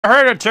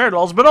Herd of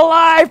Turtles, but a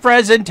live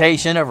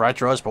presentation of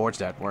Retro Sports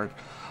Network,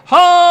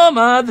 home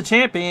of the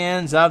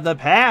champions of the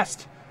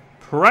past,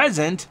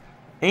 present,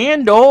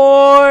 and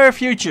or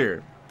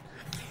future.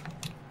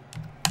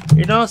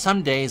 You know,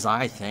 some days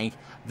I think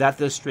that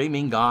the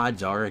streaming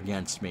gods are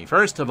against me.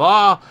 First of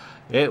all,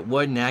 it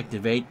wouldn't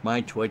activate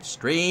my Twitch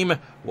stream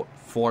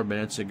 4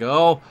 minutes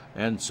ago,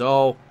 and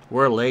so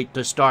we're late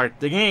to start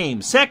the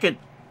game. Second,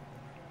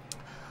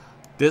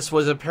 this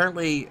was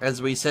apparently,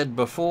 as we said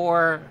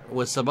before,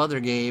 with some other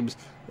games,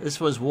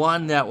 this was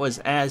one that was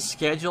as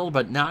scheduled,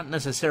 but not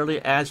necessarily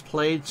as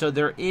played, so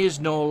there is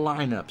no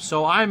lineup.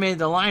 So I made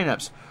the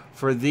lineups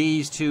for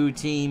these two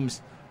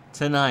teams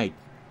tonight.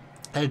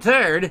 And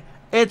third,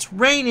 it's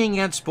raining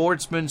at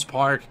Sportsman's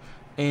Park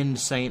in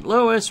St.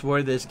 Louis,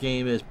 where this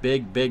game is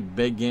big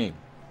game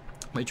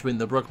between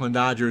the Brooklyn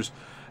Dodgers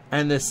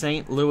and the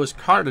St. Louis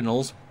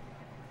Cardinals,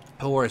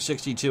 who are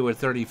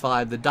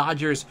 62-35. The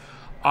Dodgers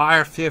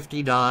are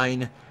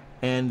 59-36.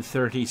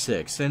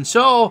 And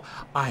so,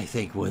 I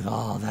think with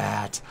all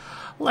that,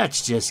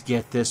 let's just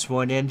get this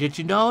one in. Did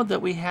you know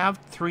that we have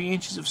 3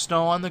 inches of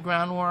snow on the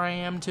ground where I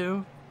am,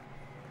 too?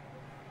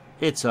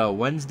 It's a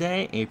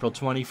Wednesday, April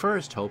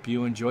 21st. Hope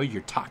you enjoyed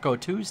your Taco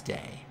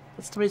Tuesday.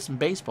 Let's play some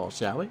baseball,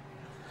 shall we?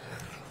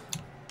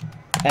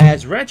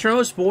 As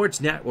Retro Sports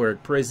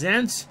Network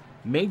presents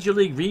Major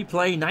League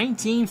Replay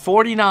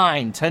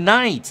 1949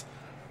 tonight,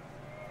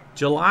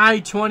 July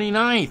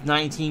 29th,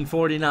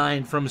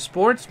 1949, from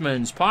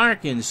Sportsman's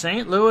Park in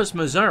St. Louis,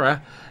 Missouri,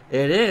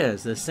 it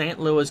is the St.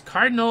 Louis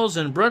Cardinals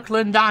and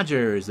Brooklyn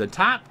Dodgers, the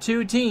top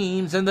 2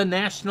 teams in the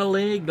National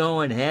League,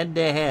 going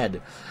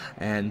head-to-head.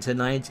 And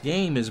tonight's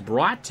game is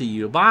brought to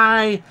you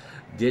by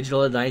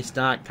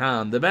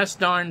DigitalAdice.com, the best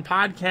darn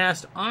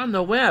podcast on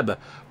the web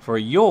for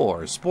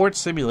your sports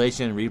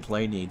simulation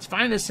replay needs.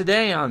 Find us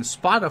today on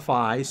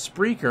Spotify,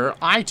 Spreaker,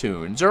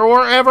 iTunes, or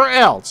wherever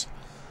else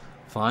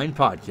fine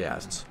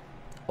podcasts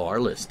are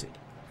listed.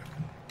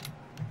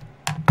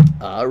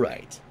 All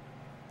right.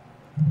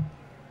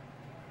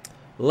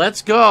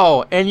 Let's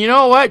go. And you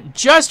know what?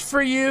 Just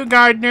for you,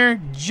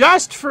 Gardner,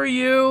 just for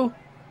you,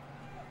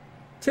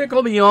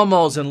 tickle me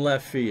almost in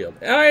left field.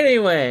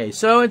 Anyway,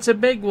 so it's a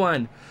big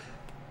one.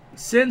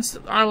 Since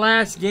our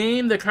last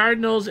game, the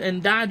Cardinals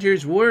and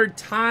Dodgers were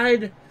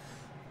tied.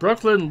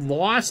 Brooklyn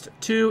lost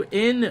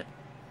 2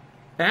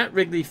 at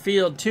Wrigley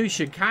Field to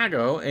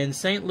Chicago, and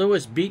St.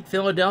 Louis beat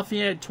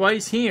Philadelphia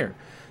twice here.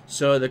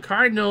 So the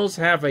Cardinals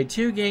have a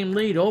 2-game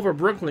lead over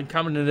Brooklyn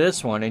coming to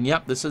this one. And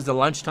yep, this is the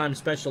lunchtime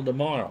special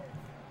tomorrow.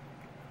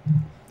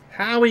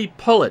 Howie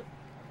Pullett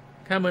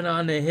coming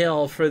on the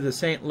hill for the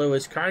St.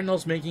 Louis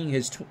Cardinals, making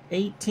his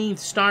 18th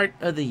start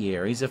of the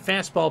year. He's a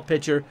fastball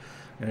pitcher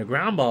and a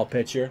ground ball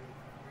pitcher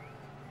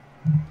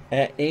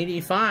at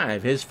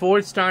 85. His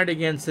 4th start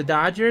against the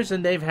Dodgers,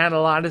 and they've had a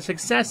lot of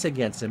success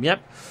against him.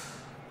 Yep.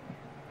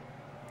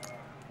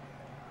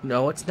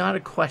 No, it's not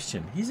a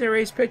question. He's a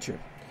race pitcher.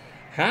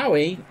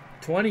 Howie,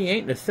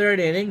 28 in the 3rd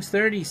innings,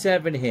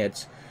 37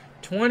 hits,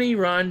 20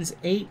 runs,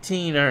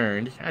 18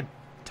 earned. I'd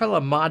tell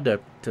a mod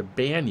to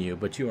ban you,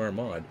 but you are a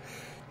mod.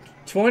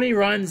 20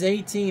 runs,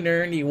 18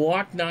 earned. He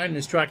walked 9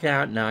 and struck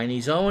out 9.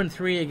 He's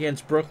 0-3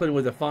 against Brooklyn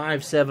with a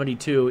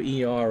 5.72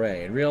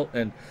 ERA.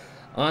 And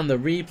on the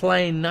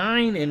replay,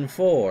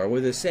 9-4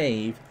 with a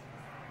save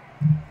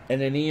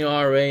and an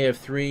ERA of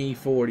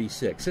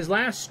 3.46. His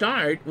last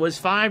start was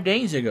 5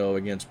 days ago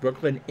against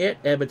Brooklyn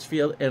at Ebbets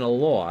Field in a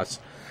loss.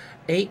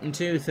 8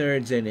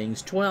 2/3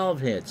 innings,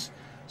 12 hits,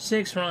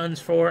 6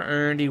 runs, 4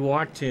 earned. He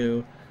walked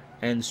 2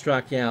 and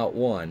struck out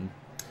 1.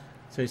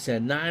 So he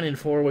said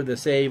 9-4 with a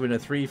save and a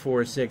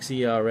 3.46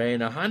 ERA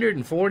and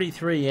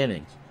 143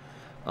 innings,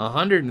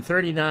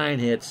 139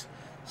 hits,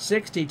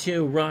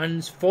 62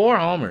 runs, 4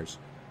 homers,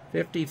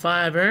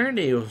 55 earned.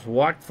 He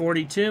walked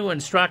 42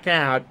 and struck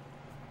out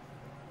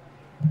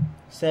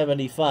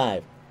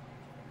 75.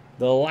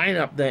 The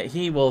lineup that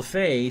he will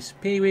face: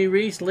 Pee Wee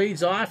Reese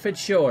leads off at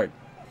short.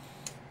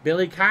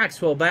 Billy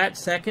Cox will bat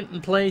second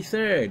and play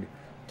third.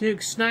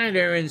 Duke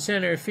Snyder in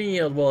center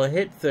field will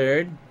hit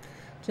third.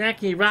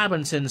 Jackie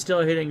Robinson, still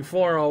hitting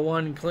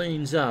 .401,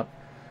 cleans up.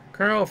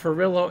 Carl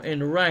Ferrillo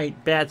in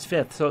right bats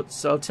fifth.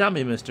 So tell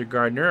me, Mr.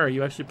 Gardner, are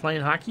you actually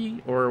playing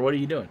hockey, or what are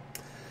you doing?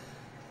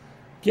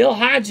 Gil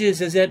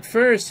Hodges is at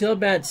first. He'll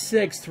bat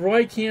 6th.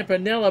 Roy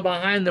Campanella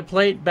behind the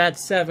plate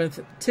bats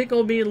 7th.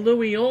 Tickleby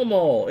Louis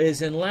Olmo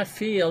is in left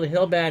field.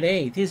 He'll bat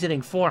 8th. He's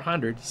hitting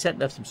 .400. He's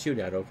setting up some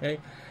shootout, okay?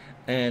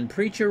 And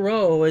Preacher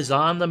Rowe is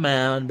on the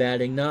mound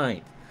batting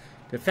 9th.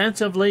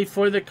 Defensively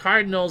for the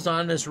Cardinals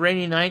on this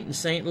rainy night in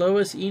St.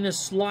 Louis, Enos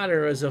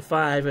Slaughter is a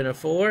 5 and a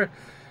 4.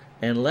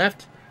 And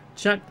left,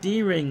 Chuck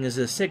Deering is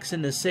a 6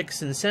 and a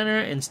 6 in center.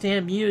 And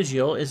Stan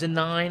Musial is a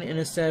 9 and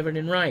a 7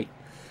 in right.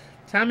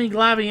 Tommy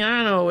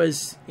Glaviano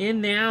is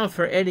in now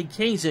for Eddie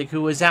Kasich,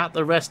 who was out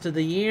the rest of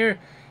the year.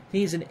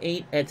 He's an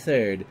 8 at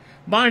third.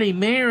 Barney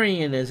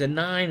Marion is a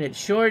 9 at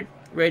short.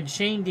 Red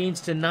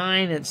Schoendienst a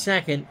 9 at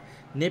second.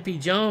 Nippy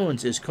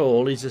Jones is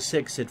cold. He's a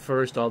 6 at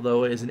first,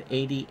 although it is an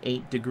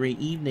 88-degree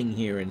evening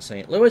here in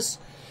St. Louis.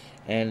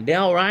 And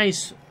Del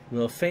Rice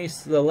will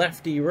face the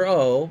lefty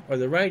Rowe, or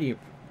the righty.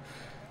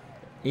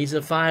 He's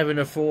a 5 and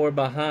a 4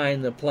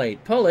 behind the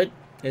plate. Pullet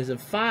is a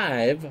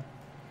 5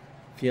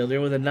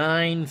 fielder with a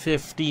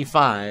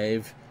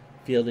 .955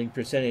 fielding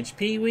percentage.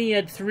 Pee Wee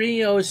at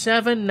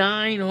 .307,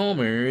 9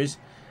 homers,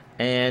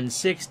 and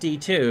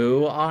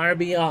 62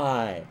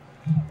 RBI.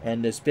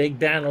 And this big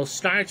battle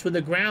starts with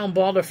a ground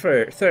ball to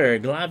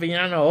third.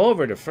 Glaviano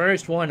over to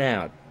first, 1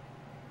 out.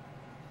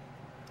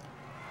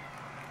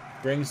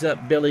 Brings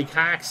up Billy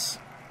Cox.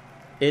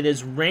 It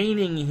is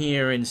raining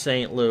here in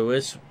St.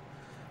 Louis.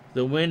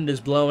 The wind is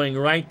blowing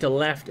right to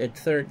left at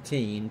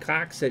 13.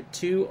 Cox at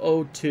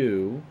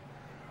 .202,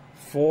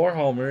 4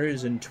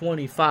 homers and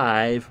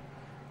 25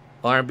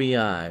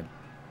 RBI.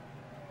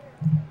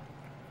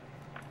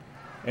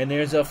 And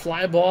there's a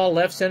fly ball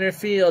left center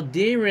field.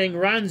 Deering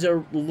runs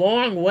a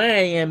long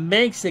way and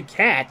makes a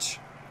catch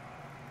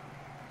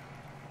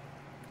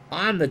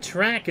on the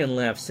track in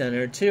left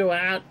center. 2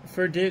 out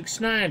for Duke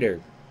Snider,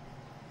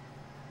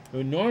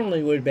 who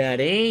normally would bat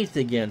 8th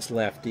against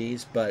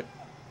lefties, but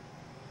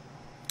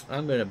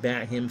I'm going to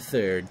bat him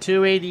third.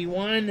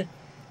 .281,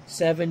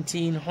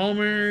 17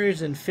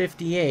 homers, and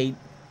 58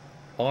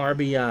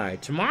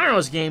 RBI.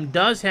 Tomorrow's game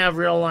does have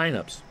real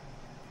lineups.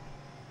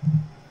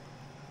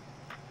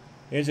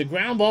 There's a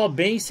ground ball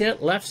base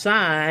hit left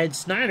side.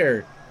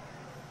 Snider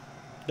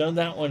done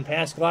that one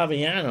past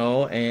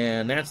Glaviano,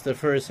 and that's the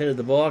first hit of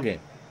the ballgame.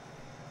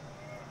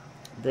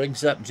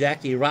 Brings up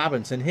Jackie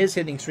Robinson. His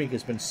hitting streak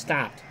has been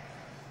stopped.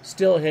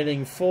 Still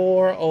hitting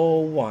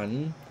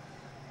 .401,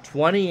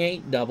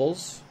 28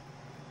 doubles,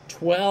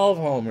 12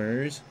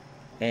 homers,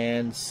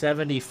 and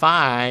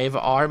 75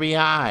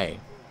 RBI.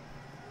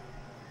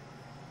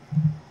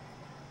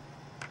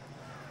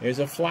 There's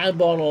a fly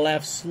ball to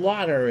left.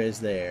 Slaughter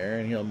is there,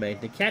 and he'll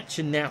make the catch,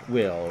 and that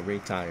will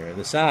retire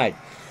the side.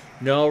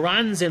 No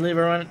runs. They leave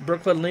a run.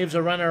 Brooklyn leaves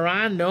a runner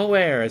on.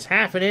 Nowhere. It's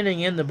half an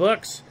inning in the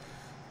books.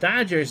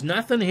 Dodgers,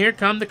 nothing. Here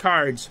come the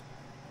Cards.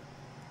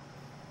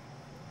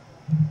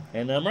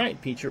 And I'm right.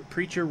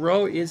 Preacher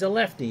Rowe is a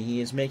lefty.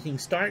 He is making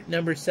start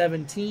number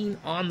 17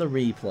 on the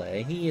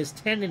replay. He is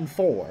 10 and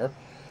 4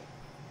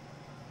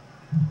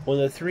 with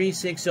a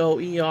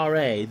 .360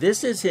 ERA.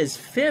 This is his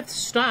 5th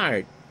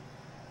start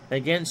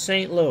against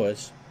St.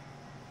 Louis.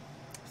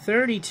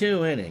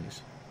 32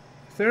 innings,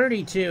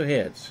 32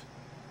 hits,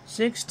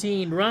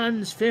 16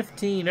 runs,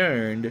 15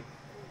 earned.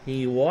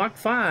 He walked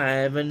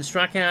 5 and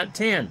struck out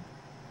 10.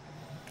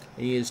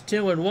 He is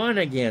 2 and 1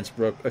 against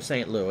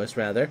St. Louis,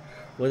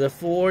 with a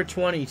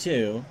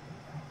 .422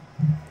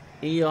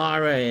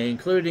 ERA,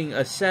 including a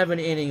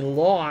 7-inning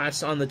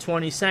loss on the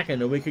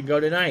 22nd, a week ago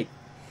tonight.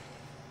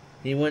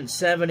 He went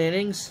 7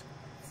 innings,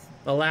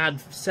 allowed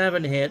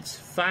 7 hits,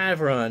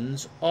 5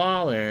 runs,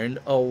 all earned,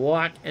 a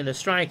walk, and a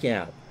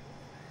strikeout.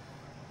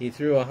 He's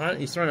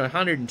thrown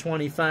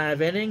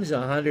 125 innings,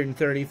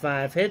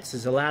 135 hits,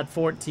 has allowed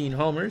 14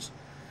 homers,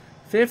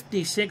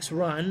 56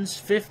 runs,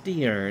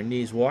 50 earned.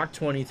 He's walked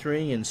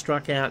 23 and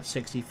struck out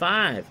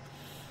 65.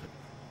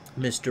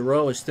 Mr.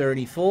 Rowe is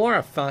 34,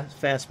 a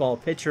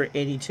fastball pitcher,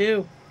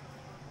 82.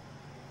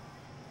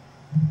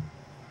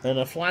 And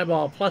a fly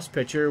ball plus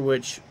pitcher,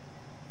 which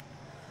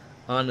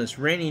on this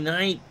rainy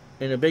night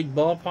in a big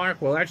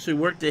ballpark will actually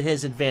work to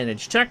his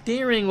advantage. Chuck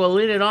Deering will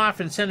lead it off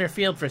in center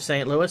field for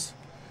St. Louis.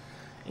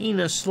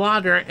 Enos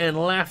Slaughter in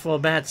left will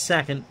bat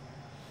second.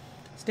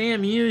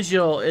 Stan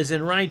Musial is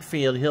in right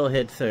field. He'll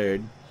hit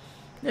third.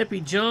 Nippy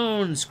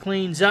Jones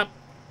cleans up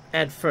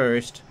at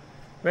first.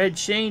 Red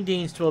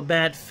Schoendienst will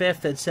bat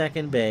 5th at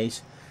second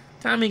base.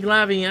 Tommy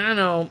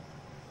Glaviano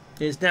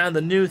is now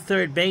the new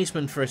third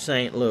baseman for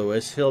St.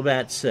 Louis. He'll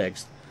bat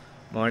 6th.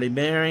 Marty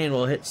Marion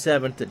will hit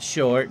 7th at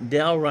short.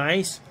 Del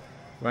Rice,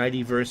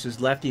 righty versus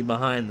lefty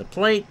behind the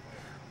plate,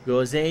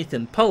 goes 8th,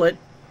 and Pullet,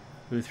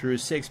 who threw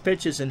 6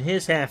 pitches in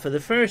his half of the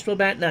first, will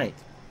bat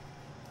 9th.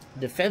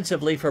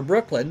 Defensively for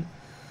Brooklyn,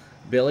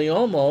 Louis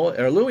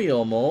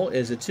Olmo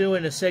is a 2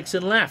 and a 6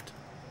 in left.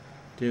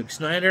 Duke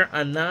Snider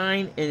a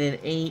 9 and an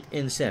 8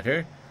 in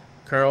center.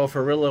 Carl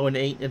Furillo an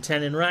 8 and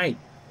 10 in right.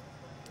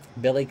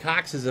 Billy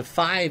Cox is a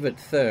 5 at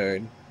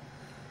third.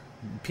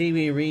 Pee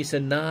Wee Reese a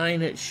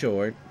 9 at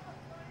short.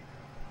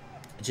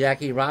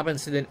 Jackie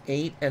Robinson an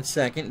 8 at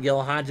second.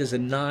 Gil Hodges a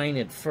 9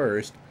 at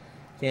first.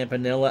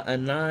 Campanella a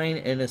 9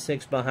 and a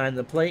 6 behind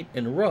the plate.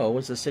 And Rowe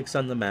is a 6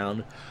 on the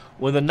mound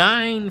with a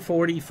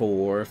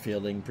 .944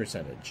 fielding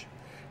percentage.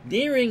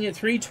 Deering at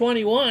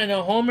 .321,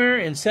 a homer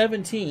and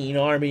 17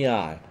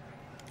 RBI.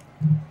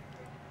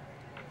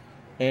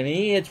 And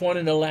he hits one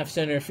in the left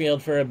center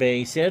field for a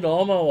base hit.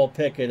 Olmo will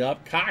pick it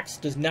up. Cox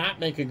does not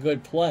make a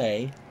good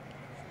play.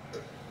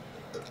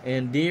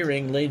 And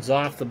Deering leads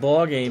off the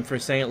ballgame for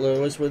St.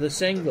 Louis with a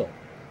single.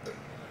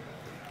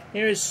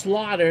 Here's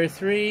Slaughter,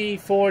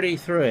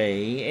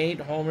 .343, 8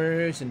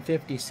 homers and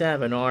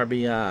 57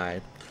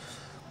 RBI.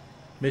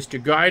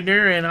 Mr.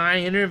 Gardner and I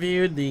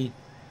interviewed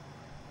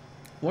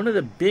one of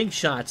the big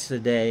shots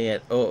today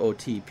at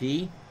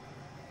OOTP,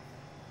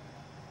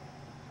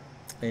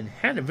 and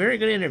had a very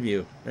good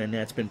interview, and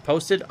that's been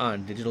posted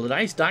on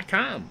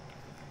digitaldice.com.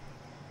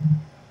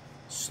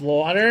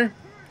 Slaughter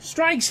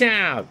Strikes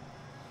out.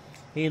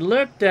 He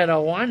looked at a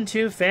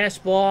 1-2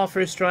 fastball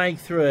for strike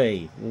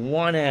 3.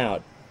 1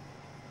 out.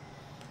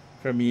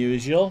 From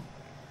Musial.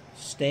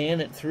 Stan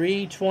at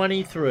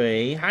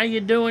 323. How you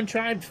doing,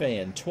 Tribe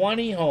fan?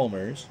 20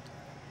 homers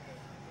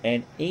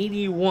and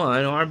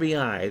 81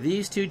 RBI.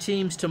 These two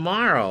teams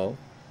tomorrow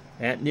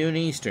at noon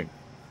Eastern.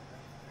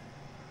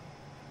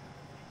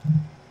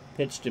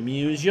 Pitch to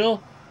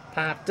Musial.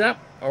 Popped up.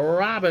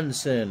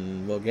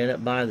 Robinson will get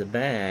it by the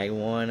bag.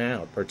 1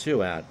 out, or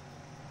 2 out.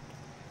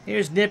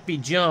 Here's Nippy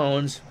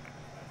Jones.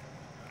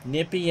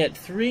 Nippy at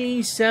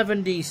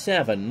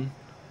 377.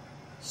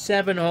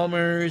 7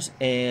 homers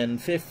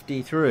and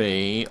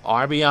 53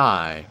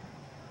 RBI.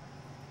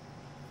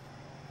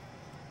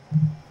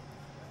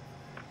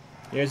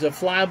 There's a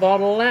fly ball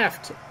to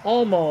left.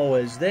 Olmo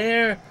is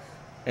there,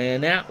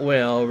 and that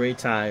will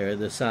retire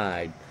the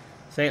side.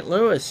 St.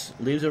 Louis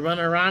leaves a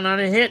runner on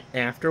a hit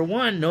after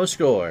 1, no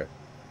score.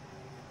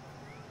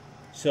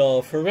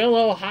 So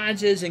Furillo,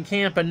 Hodges, and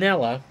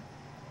Campanella.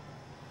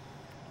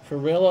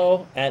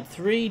 Furillo at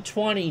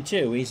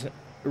 322. He's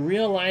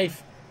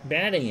real-life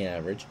batting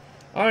average.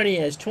 Already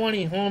has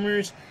 20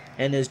 homers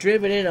and has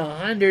driven in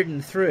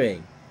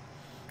 103.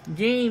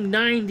 Game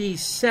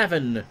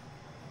 97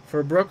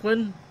 for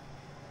Brooklyn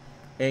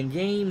and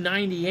game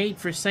 98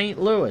 for St.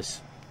 Louis.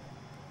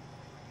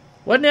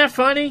 Wasn't that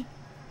funny?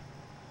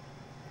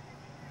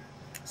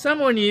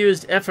 Someone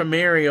used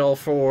ephemeral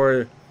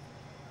for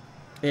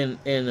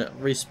in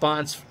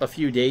response a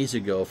few days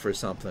ago for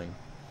something.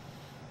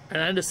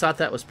 And I just thought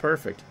that was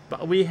perfect.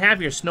 But we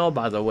have your snow,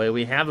 by the way.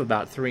 We have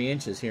about 3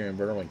 inches here in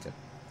Burlington.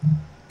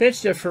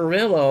 Pitch to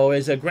Furillo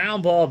is a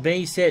ground ball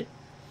base hit.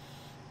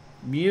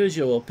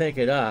 Musial will pick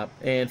it up.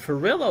 And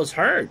Furillo's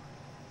hurt.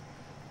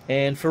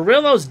 And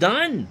Furillo's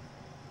done.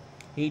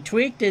 He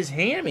tweaked his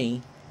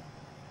hammy.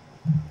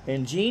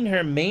 And Gene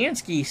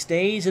Hermansky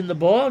stays in the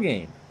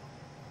ballgame.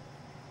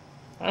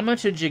 How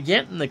much did you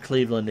get in the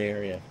Cleveland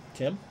area,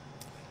 Tim?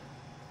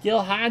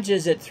 Gil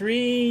Hodges at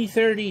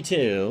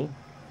 332.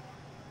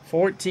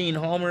 14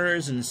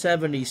 homers and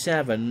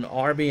 77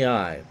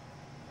 RBI.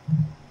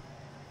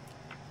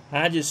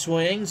 Hodges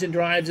swings and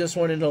drives this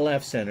one into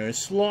left center.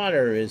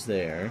 Slaughter is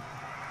there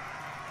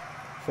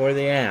for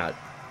the out.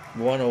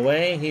 1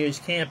 away. Here's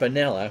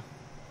Campanella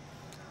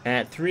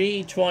at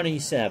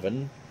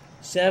 327.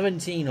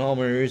 17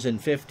 homers and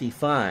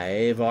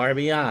 55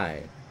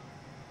 RBI.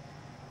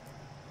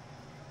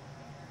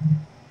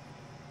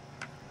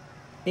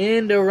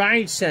 Into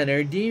right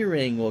center,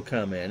 D-Ring will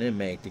come in and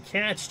make the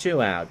catch.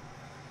 2 out.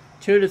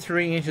 2 to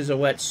 3 inches of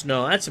wet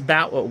snow. That's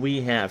about what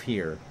we have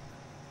here.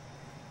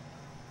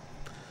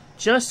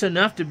 Just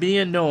enough to be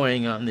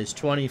annoying on this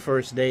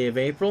 21st day of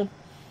April.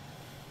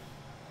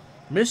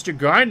 Mr.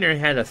 Gardner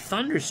had a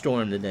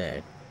thunderstorm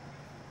today.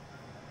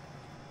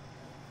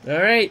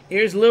 All right,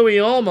 here's Louis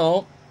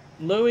Olmo.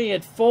 Louis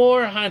at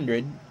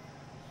 400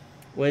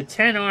 with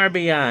 10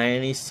 RBI,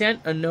 and he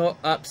sent a note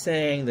up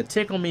saying, the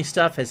tickle me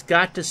stuff has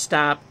got to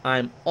stop.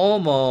 I'm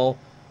Olmo,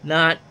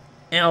 not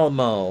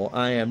Elmo.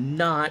 I am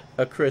not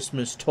a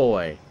Christmas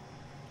toy.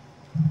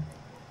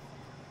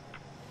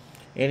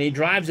 And he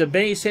drives a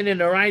base hit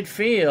into right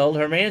field.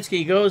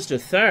 Hermansky goes to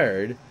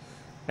third,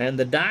 and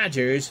the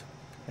Dodgers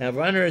have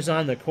runners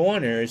on the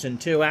corners and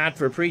 2 out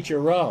for Preacher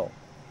Row.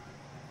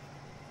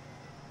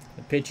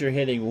 The pitcher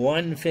hitting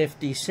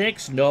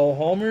 156, no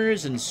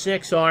homers, and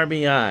 6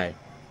 RBI.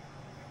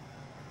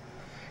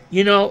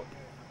 You know,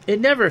 it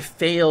never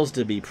fails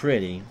to be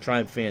pretty,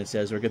 Tribe fan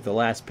says, or get the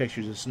last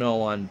pictures of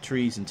snow on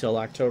trees until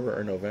October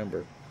or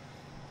November.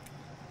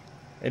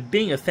 And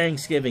being a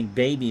Thanksgiving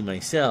baby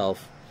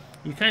myself,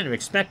 you kind of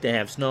expect to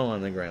have snow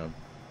on the ground.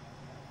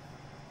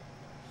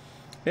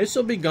 This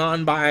will be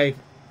gone by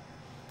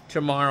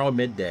tomorrow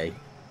midday.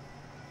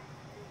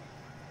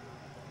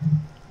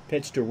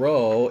 Pitch to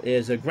Rowe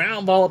is a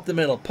ground ball up the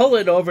middle. Pull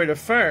it over to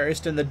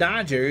first, and the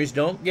Dodgers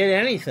don't get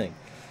anything.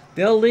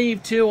 They'll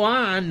leave 2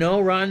 on,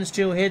 no runs,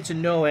 2 hits,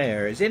 and no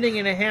errors. Inning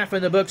and a half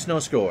in the books, no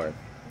score.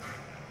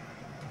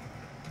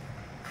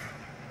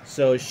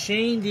 So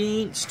Shane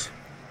Dienst,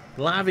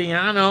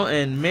 Laviano,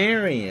 and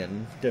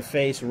Marion to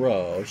face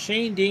Rowe.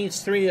 Shane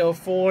Dienst,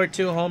 304,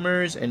 2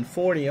 homers, and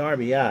 40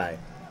 RBI.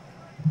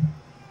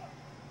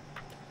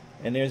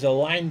 And there's a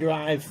line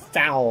drive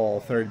foul,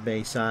 third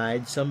base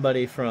side.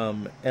 Somebody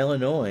from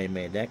Illinois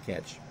made that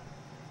catch.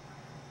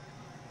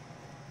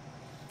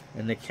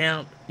 And the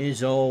count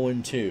is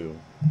 0-2.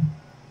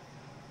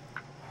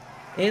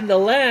 In the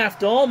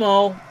left,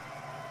 Olmo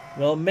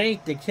will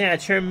make the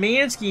catch.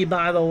 Hermansky,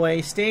 by the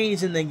way,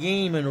 stays in the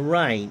game in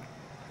right.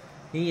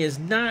 He is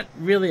not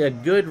really a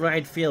good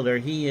right fielder.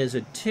 He is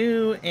a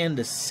 2 and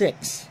a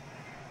 6.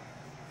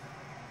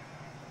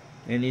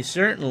 And he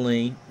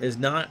certainly is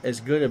not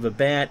as good of a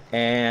bat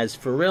as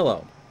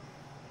Furillo.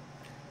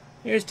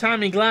 Here's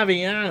Tommy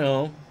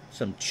Glaviano.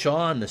 Some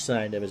chaw on the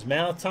side of his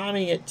mouth.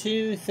 Tommy at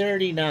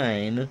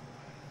 239. A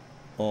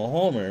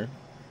homer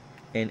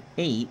and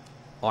 8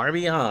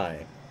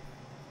 RBI.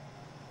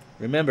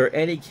 Remember,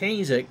 Eddie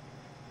Kazak,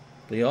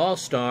 the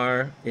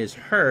All-Star, is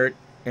hurt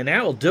And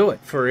that will do it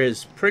for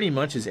his pretty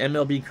much his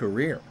MLB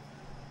career.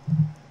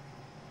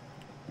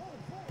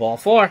 Ball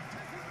 4.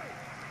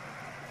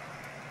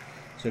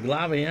 So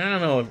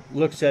Glaviano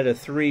looks at a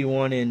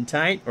 3-1 in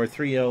tight, or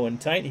 3-0 in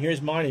tight.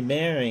 Here's Marty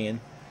Marion.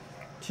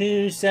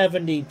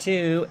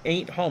 272,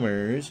 8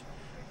 homers,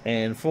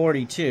 and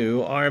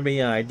 42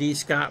 RBI. D.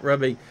 Scott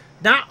rubbing.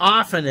 Not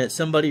often that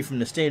somebody from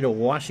the state of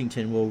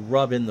Washington will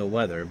rub in the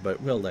weather,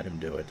 but we'll let him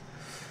do it.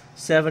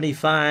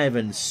 75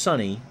 and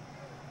sunny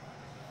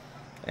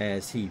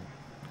as he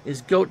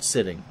is goat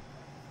sitting.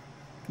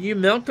 You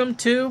milk them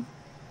too?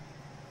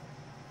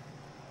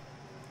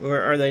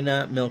 Or are they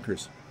not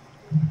milkers?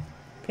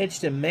 Pitch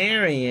to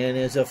Marion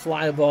is a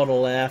fly ball to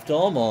left.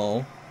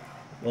 Olmo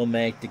will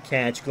make the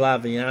catch.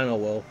 Glaviano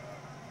will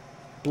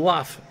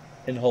bluff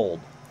and hold.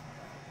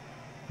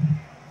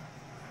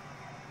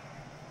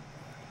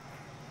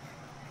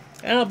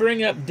 And I'll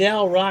bring up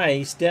Del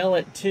Rice. Del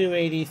at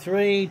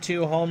 283,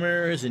 2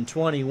 homers, and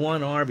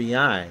 21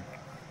 RBI.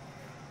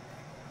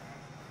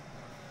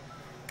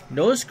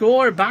 No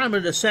score, bottom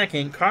of the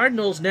second.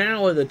 Cardinals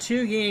now with a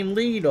 2-game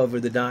lead over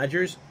the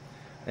Dodgers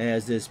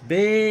as this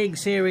big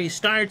series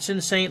starts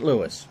in St.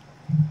 Louis.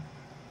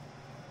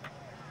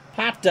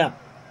 Popped up.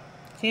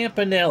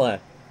 Campanella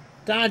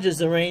dodges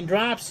the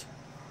raindrops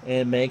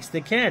and makes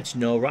the catch.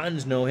 No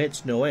runs, no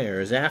hits, no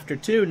errors. After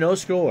 2, no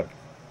score.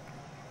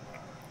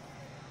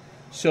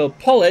 So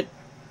Pullet,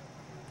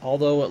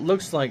 although it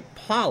looks like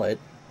Pollitt,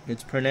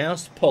 it's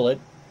pronounced Pullet,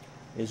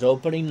 is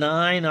opening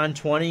 9 on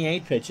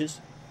 28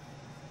 pitches,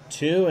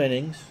 2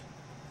 innings,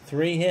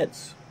 3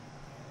 hits.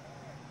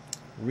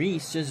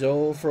 Reese is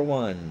 0 for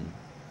 1.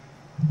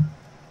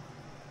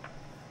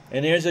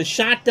 And there's a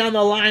shot down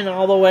the line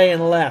all the way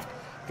and left.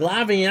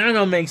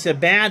 Glaviano makes a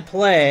bad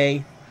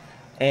play,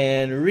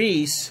 and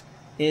Reese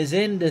is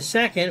into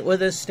second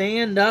with a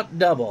stand-up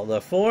double. The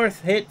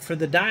 4th hit for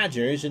the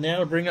Dodgers, and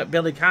that'll bring up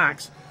Billy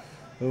Cox,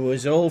 who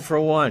is 0 for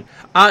 1.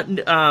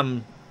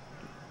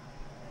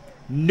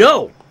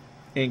 No!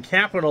 In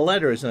capital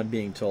letters, I'm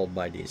being told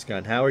by D.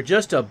 Scott Howard.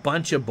 Just a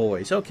bunch of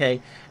boys.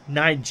 Okay,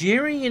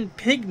 Nigerian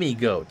pygmy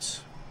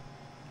goats.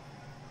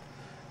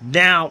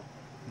 Now,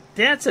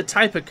 that's a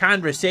type of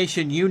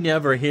conversation you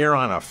never hear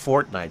on a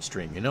Fortnite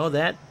stream. You know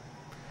that?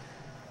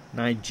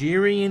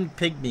 Nigerian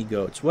pygmy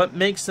goats. What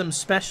makes them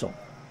special?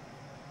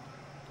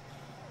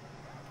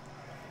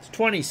 It's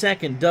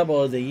 22nd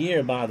double of the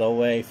year, by the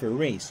way, for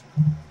Reese.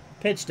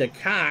 Pitch to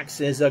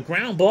Cox is a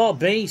ground ball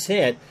base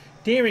hit.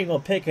 Deering will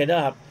pick it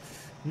up.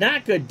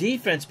 Not good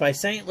defense by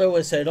St.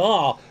 Louis at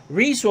all.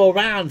 Reese will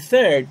round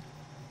third.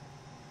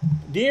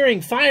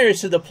 Deering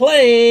fires to the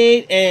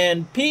plate,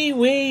 and Pee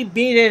Wee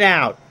beat it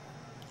out.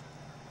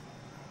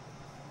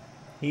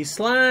 He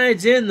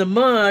slides in the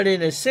mud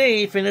and is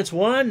safe, and it's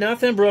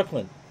 1-0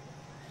 Brooklyn.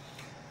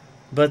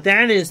 But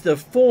that is the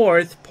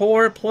 4th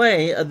poor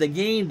play of the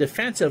game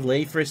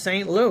defensively for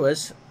St.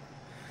 Louis.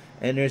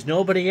 And there's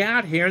nobody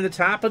out here in the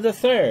top of the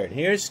 3rd.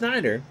 Here's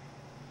Snyder.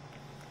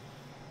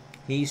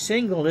 He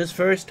singled his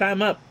first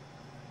time up.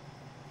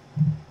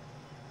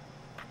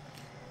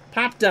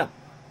 Popped up.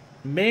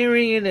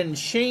 Marion and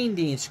Shane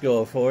Deans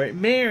go for it.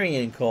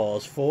 Marion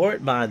calls for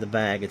it by the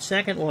bag. It's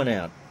 2nd one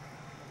out.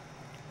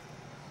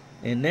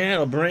 And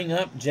that'll bring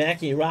up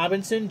Jackie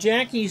Robinson.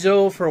 Jackie's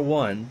 0 for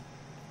 1.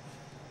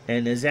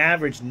 And his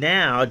average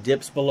now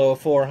dips below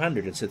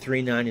 400. It's a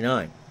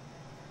 399.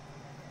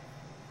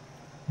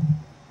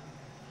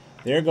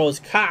 There goes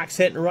Cox.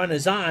 Hit and run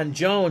is on.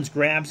 Jones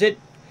grabs it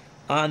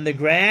on the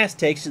grass.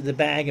 Takes it to the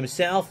bag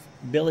himself.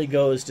 Billy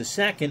goes to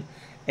second.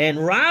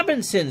 And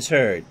Robinson's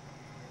hurt.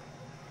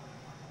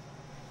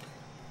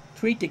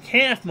 Tweaked the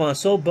calf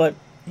muscle, but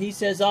he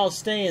says, I'll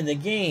stay in the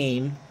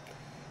game.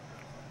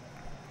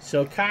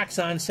 So Cox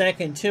on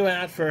second, 2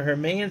 out for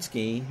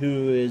Hermansky,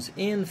 who is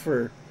in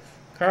for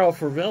Carl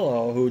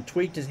Fervillo, who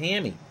tweaked his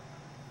hammy.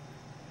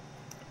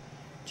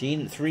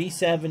 Gene at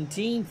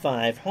 317,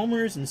 5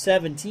 homers and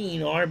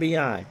 17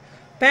 RBI.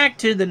 Back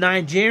to the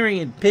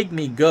Nigerian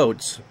pygmy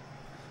goats.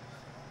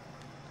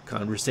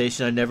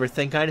 Conversation I never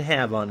think I'd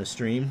have on a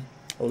stream,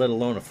 let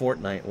alone a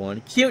Fortnite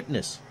one.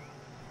 Cuteness.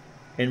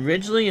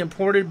 Originally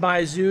imported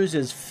by zoos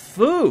as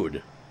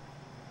food.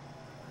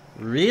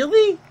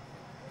 Really?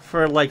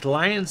 For like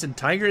lions and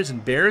tigers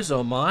and bears,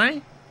 oh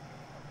my?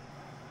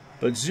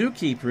 But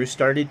zookeepers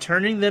started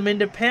turning them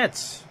into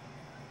pets.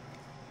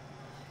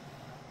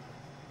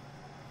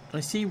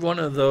 I see one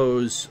of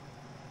those,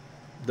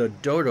 the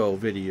dodo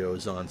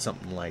videos on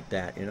something like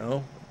that, you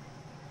know?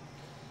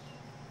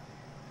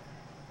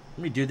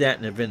 Let me do that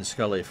in a Vin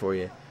Scully for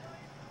you.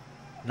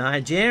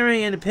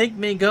 Nigerian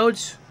pygmy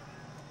goats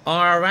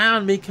are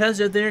around because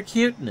of their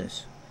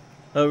cuteness.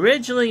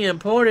 Originally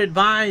imported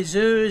by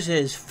zoos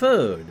as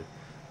food,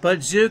 but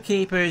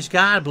zookeepers,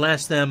 God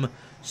bless them,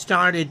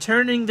 started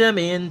turning them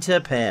into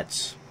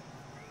pets.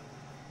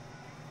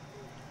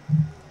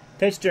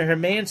 Pitch to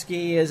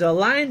Hermansky is a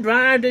line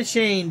drive to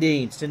Shane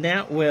Deans, and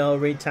that will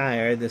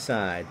retire the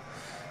side.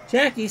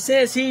 Jackie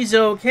says he's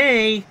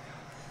okay.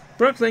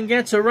 Brooklyn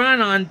gets a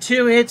run on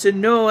 2 hits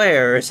and no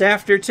errors.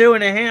 After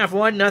 2.5,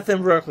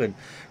 1-0 Brooklyn.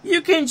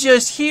 You can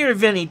just hear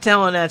Vinny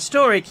telling that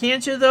story,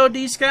 can't you, though,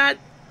 D. Scott?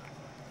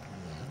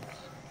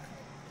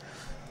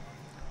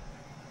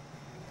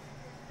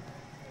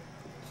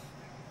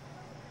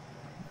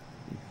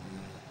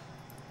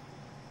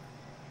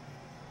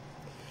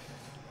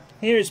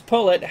 Here's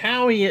Pullett.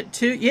 Howie at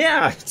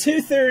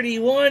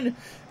 231,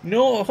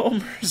 no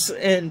homers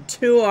and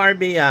 2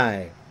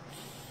 RBI.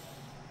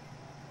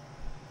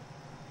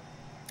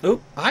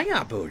 Oop, I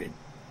got booted.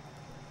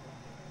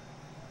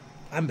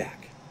 I'm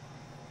back.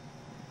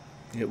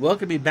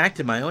 Welcome me back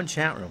to my own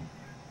chat room.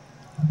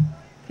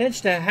 Pitch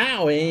to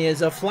Howie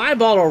is a fly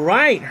ball to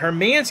right.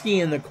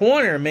 Hermansky in the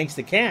corner makes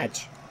the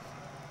catch.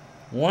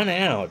 1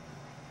 out.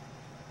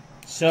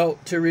 So,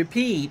 to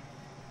repeat,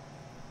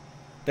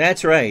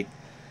 that's right.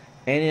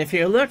 And if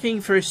you're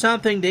looking for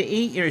something to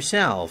eat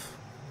yourself,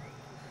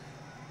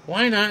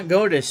 why not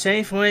go to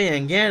Safeway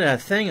and get a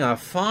thing of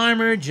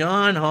Farmer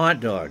John hot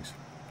dogs?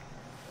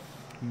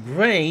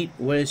 Great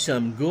with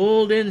some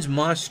Gould's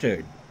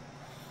mustard.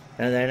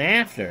 And then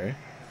after,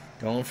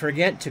 don't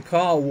forget to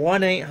call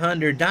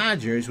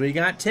 1-800-DODGERS. We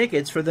got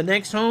tickets for the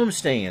next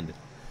homestand.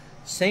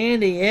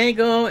 San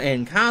Diego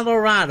and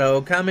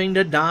Colorado coming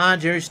to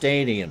Dodger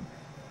Stadium.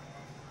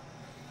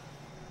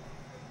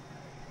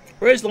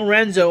 Where's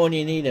Lorenzo when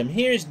you need him?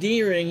 Here's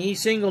D-Ring. He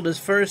singled his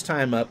first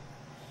time up.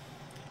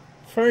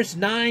 First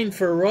 9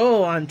 for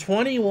Rowe on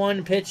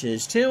 21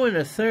 pitches. 2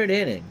 1/3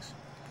 innings.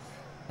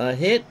 A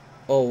hit,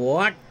 a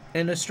walk,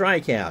 and a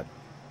strikeout.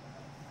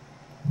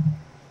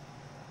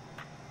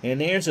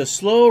 And there's a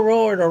slow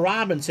roller to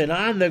Robinson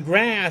on the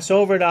grass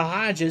over to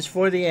Hodges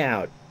for the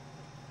out.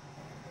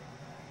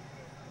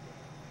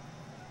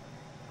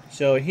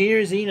 So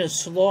here's Enos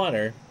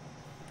Slaughter.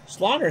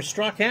 Slaughter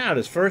struck out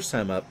his first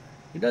time up.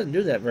 He doesn't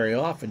do that very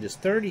often,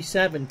 just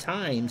 37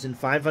 times in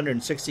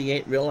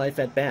 568 real-life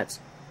at-bats.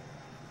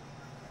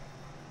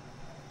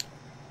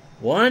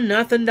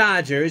 1-0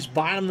 Dodgers,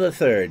 bottom of the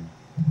third.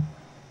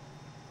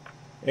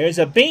 There's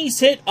a base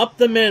hit up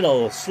the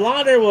middle.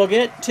 Slaughter will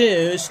get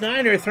 2.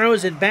 Snyder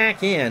throws it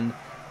back in.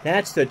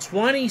 That's the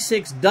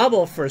 26th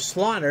double for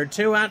Slaughter.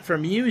 2 out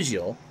from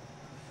Musial,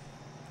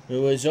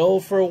 who is 0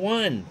 for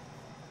 1.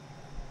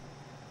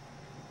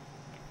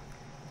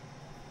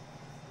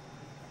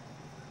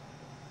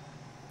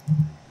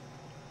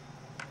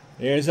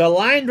 There's a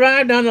line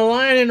drive down the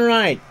line and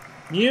right.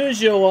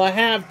 Musial will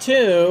have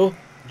 2.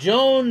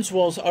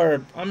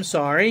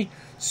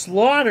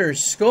 Slaughter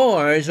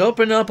scores.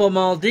 Open up a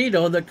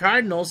Maldito. The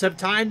Cardinals have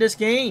tied this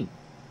game.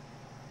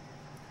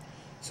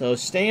 So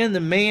Stan the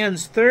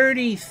Man's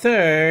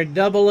 33rd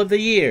double of the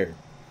year.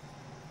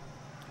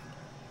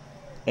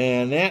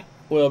 And that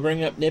will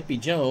bring up Nippy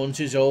Jones,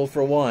 who's 0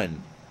 for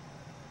 1.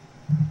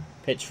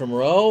 Pitch from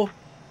Rowe.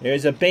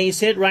 There's a base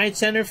hit right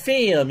center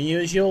field.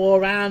 Musial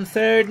around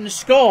third and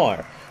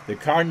score. The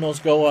Cardinals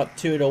go up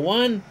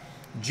 2-1.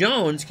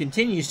 Jones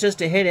continues just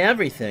to hit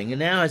everything and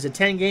now has a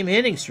 10-game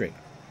hitting streak.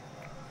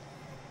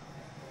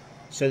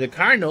 So the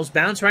Cardinals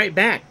bounce right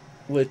back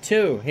with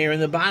 2 here in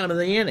the bottom of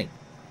the inning.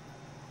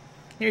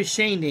 Here's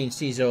Shane Dean,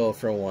 he's 0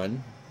 for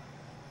 1.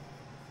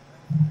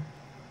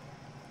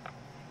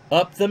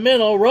 Up the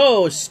middle,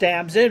 Rose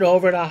stabs it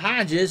over to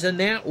Hodges, and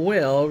that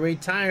will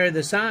retire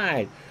the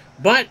side.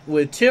 But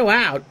with 2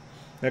 out,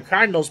 the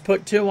Cardinals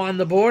put 2 on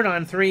the board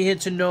on 3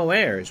 hits and no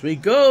errors. We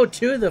go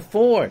to the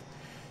 4th.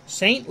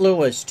 St.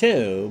 Louis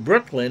 2,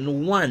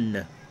 Brooklyn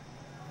 1.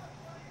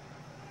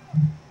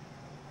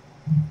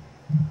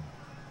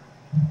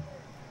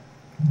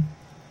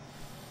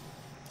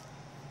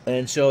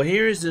 And so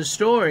here's the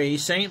story.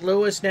 St.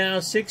 Louis now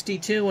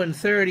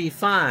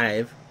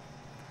 62-35.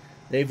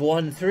 They've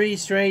won 3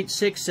 straight,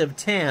 6 of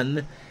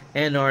 10,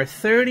 and are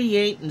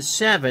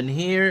 38-7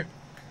 here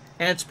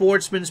at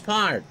Sportsman's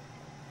Park.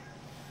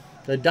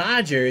 The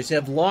Dodgers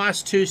have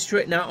lost 2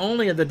 straight. Not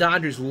only have the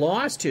Dodgers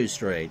lost 2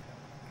 straight,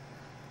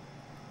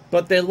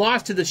 but they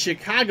lost to the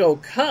Chicago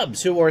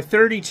Cubs, who are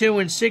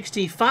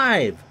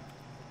 32-65.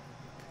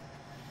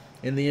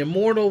 In the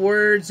immortal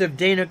words of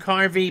Dana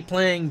Carvey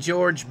playing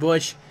George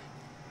Bush,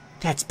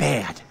 that's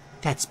bad.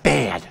 That's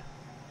bad.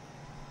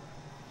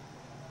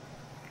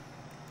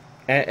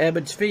 At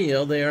Ebbets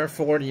Field, they are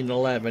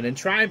 40-11. And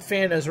Tribe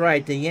Fan is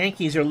right. The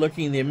Yankees are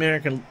looking to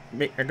make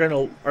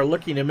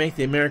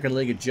the American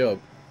League a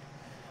joke.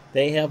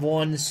 They have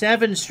won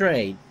 7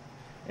 straight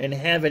and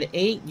have an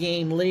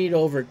 8-game lead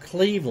over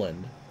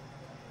Cleveland,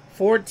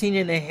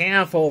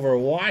 14.5 over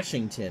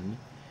Washington,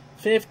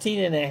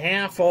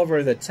 15.5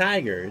 over the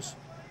Tigers,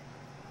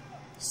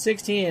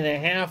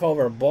 16.5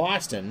 over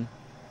Boston.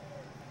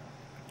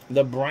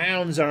 The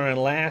Browns are in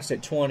last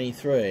at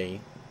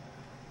 23.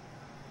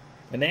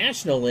 The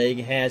National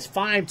League has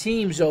 5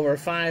 teams over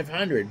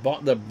 500.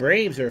 The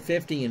Braves are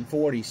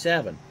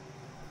 50-47.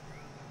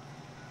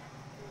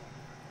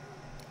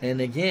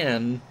 And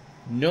again,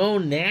 no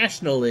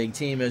National League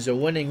team has a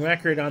winning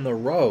record on the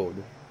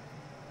road.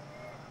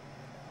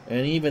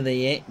 And even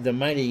the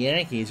mighty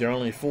Yankees are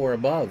only 4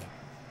 above.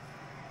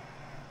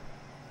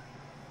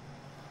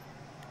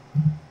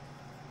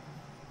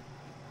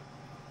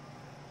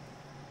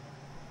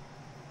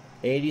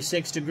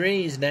 86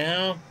 degrees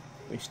now.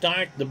 We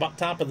start the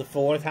top of the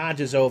fourth.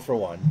 Hodges 0 for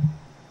 1.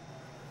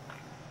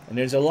 And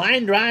there's a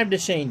line drive to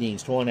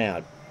Schoendienst, 1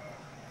 out.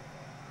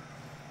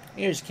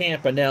 Here's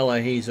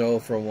Campanella. He's 0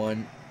 for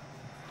 1.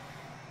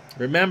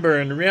 Remember,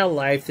 in real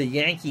life, the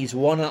Yankees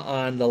won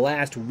on the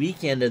last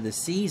weekend of the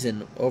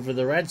season over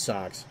the Red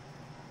Sox.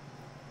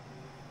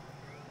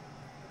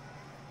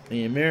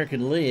 The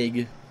American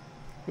League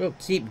will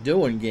keep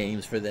doing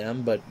games for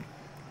them, but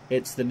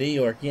it's the New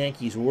York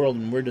Yankees world,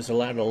 and we're just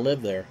allowed to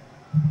live there.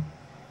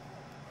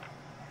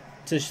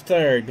 To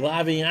third,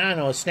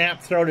 Glaviano,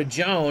 snap throw to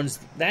Jones.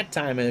 That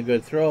time a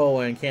good throw,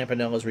 and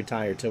Campanella's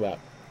retired, 2 out.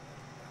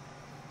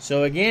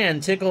 So again,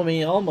 Tickle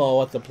Me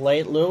Elmo at the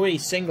plate. Louis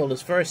singled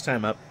his first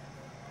time up.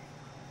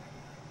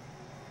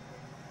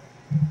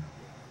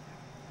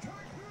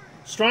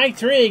 Strike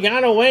 3,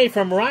 got away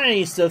from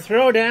Rice. The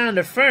throw down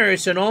to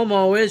first, and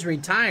Olmo is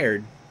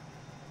retired.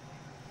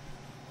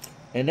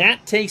 And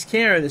that takes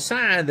care of the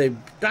side. The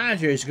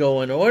Dodgers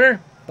go in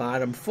order.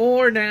 Bottom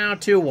 4 now,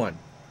 2-1.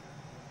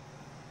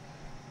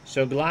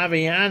 So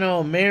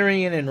Glaviano,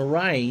 Marion, and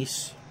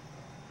Rice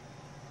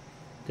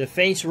to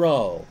face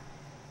Rowe.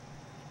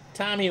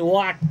 Tommy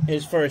walked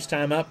his first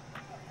time up.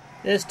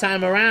 This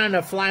time around,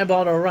 a fly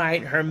ball to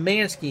right.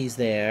 Hermansky's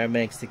there,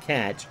 makes the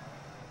catch.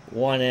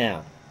 1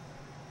 out.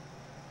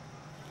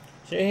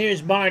 So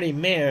here's Marty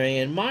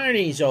Marion.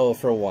 Marty's 0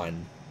 for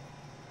 1.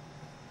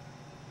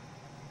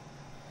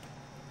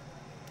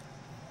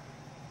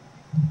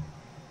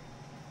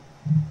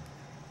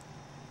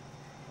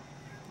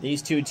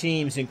 These two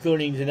teams,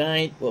 including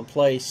tonight, will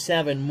play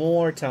 7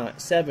 more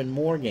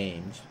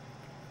games.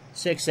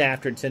 6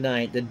 after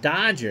tonight. The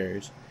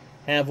Dodgers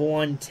have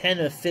won 10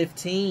 of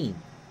 15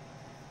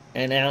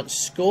 and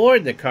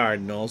outscored the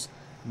Cardinals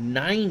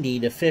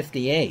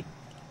 90-58.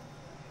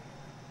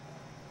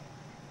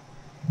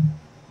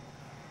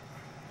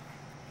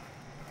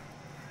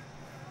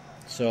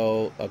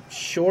 So a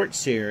short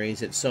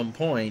series at some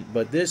point,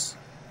 but this,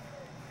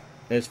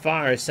 as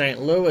far as St.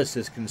 Louis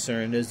is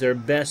concerned, is their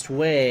best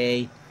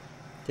way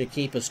to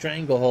keep a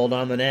stranglehold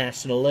on the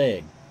National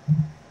League.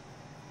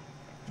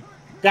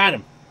 Got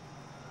him.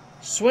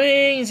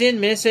 Swings and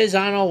misses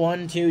on a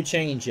 1-2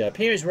 changeup.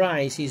 Here's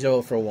Rice. He's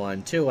 0 for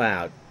 1. 2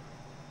 out.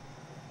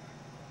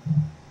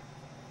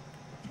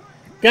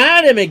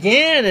 Got him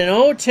again in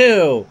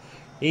 0-2.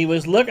 He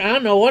was I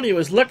don't know what he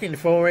was looking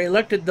for. He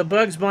looked at the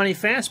Bugs Bunny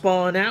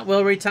fastball, and that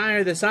will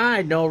retire the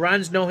side. No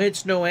runs, no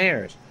hits, no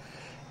errors.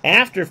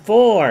 After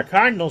 4,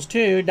 Cardinals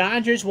 2,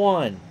 Dodgers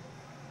 1.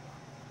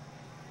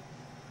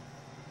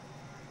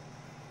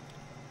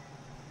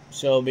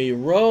 So it'll be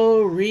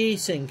Rowe,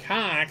 Reese, and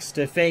Cox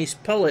to face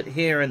Pullett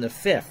here in the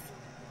 5th.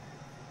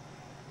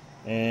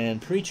 And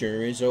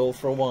Preacher is 0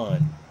 for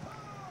 1.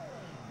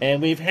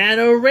 And we've had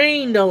a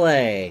rain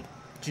delay.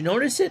 Did you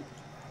notice it?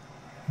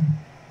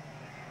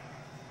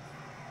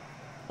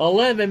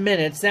 11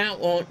 minutes. That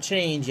won't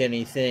change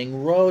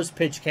anything. Rowe's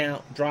pitch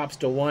count drops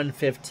to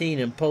 115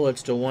 and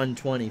Pullett's to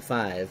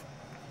 125.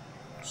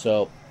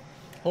 So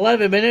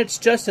 11 minutes,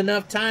 just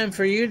enough time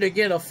for you to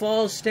get a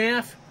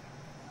Falstaff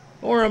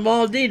or a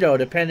Maldito,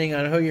 depending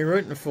on who you're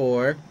rooting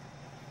for.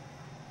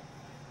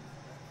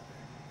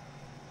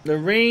 The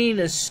rain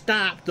has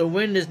stopped. The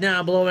wind is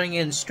now blowing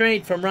in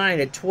straight from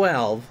right at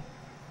 12.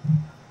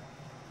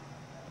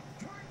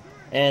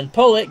 And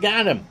Pullett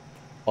got him.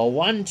 A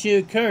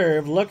 1-2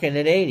 curve looking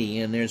at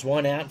 80, and there's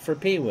 1 out for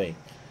Pee Wee.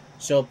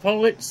 So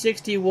Pullett,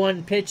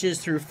 61 pitches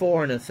through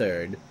 4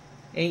 1/3.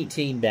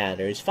 18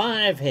 batters,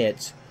 5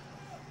 hits,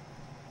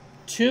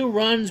 2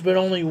 runs, but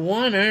only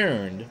 1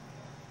 earned.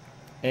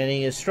 And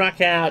he has struck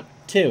out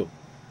 2.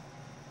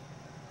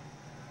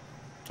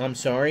 I'm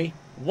sorry,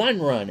 1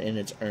 run and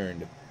it's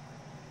earned.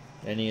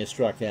 And he has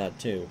struck out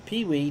 2.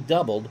 Pee Wee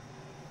doubled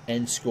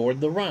and scored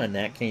the run.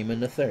 That came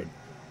in the 3rd.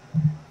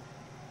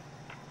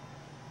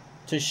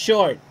 To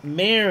short,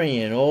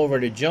 Marion over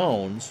to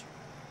Jones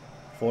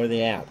for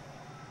the out.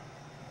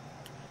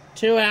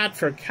 2 out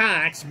for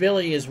Cox.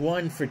 Billy is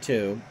 1 for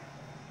 2.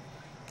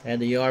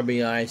 And the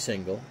RBI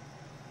single.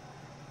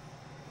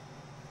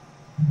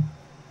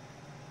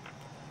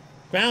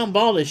 Ground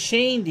ball to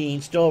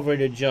Schoendienst over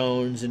to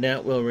Jones, and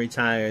that will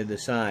retire the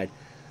side.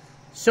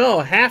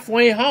 So,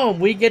 halfway home,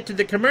 we get to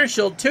the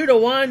commercial.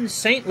 2-1,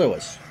 St.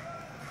 Louis.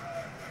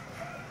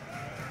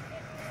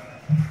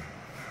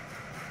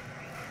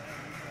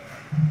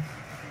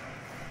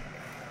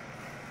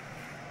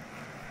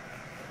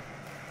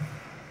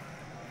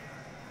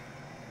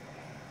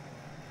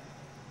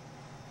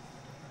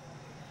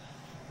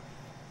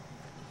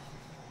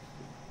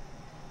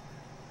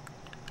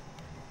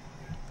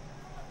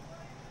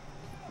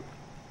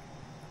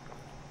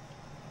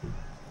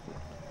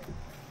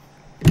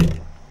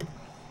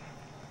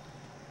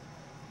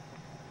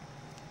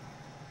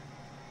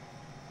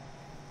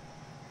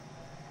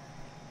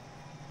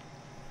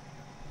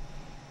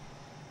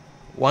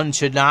 One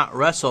should not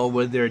wrestle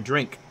with their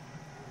drink.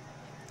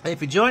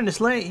 If you joined us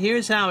late,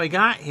 here's how we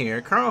got here.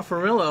 Carl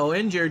Furillo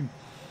injured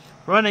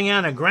running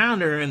on a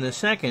grounder in the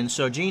 2nd,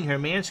 so Gene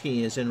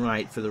Hermansky is in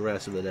right for the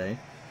rest of the day.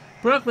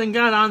 Brooklyn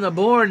got on the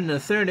board in the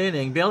third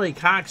inning. Billy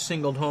Cox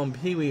singled home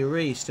Pee Wee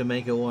Reese to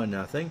make it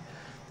 1-0.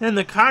 Then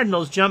the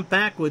Cardinals jumped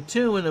back with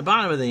 2 in the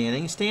bottom of the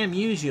inning. Stan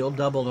Musial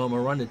doubled home a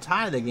run to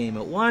tie the game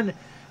at 1.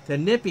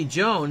 Then Nippy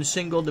Jones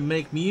singled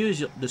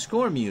to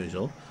score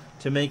Musial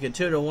to make it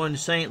 2-1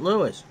 St.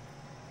 Louis.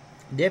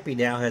 Nippy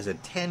now has a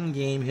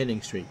 10-game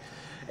hitting streak.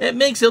 It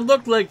makes it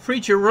look like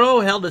Preacher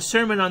Rowe held a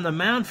sermon on the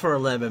mound for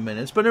 11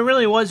 minutes, but it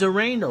really was a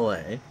rain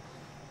delay.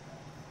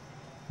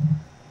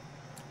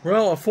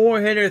 Rowe, a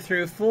 4-hitter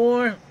through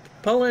 4.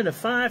 Pullen, a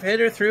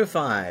 5-hitter through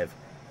 5.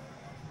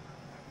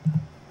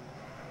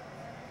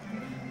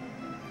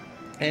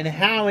 And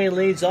Howie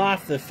leads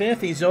off the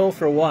 5th. He's 0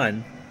 for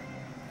 1.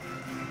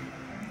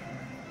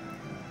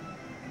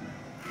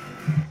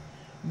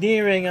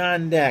 Deering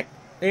on deck.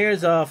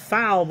 There's a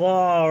foul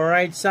ball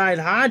right side.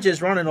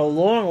 Hodges running a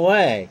long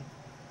way,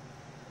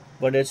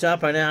 but it's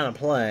up and out of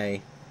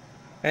play.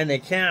 And the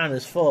count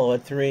is full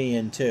at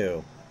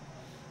 3-2.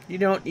 You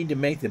don't need to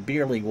make the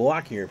beer league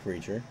walk here,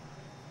 Preacher.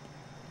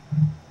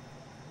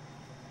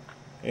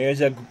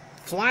 There's a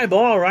fly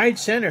ball right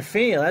center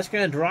field. That's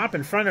going to drop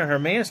in front of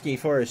Hermansky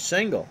for a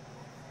single.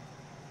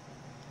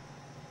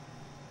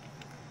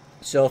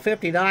 So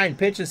 59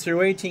 pitches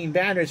through 18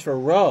 batters for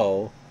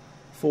Rowe.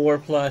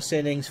 4+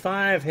 innings,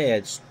 5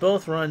 hits.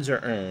 Both runs are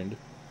earned.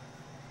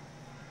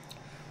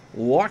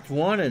 Walked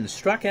 1 and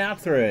struck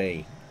out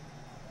 3.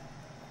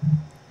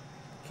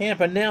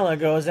 Campanella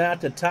goes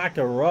out to talk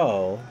to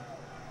Rowe.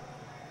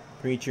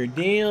 Preacher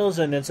deals,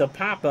 and it's a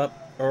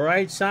pop-up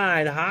right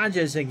side.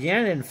 Hodges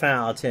again in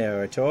foul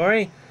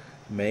territory.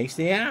 Makes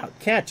the out.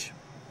 Catch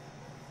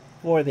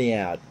for the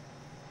out.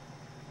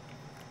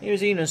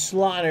 Here's Enos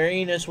Slaughter.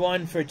 Enos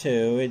 1 for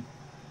 2. It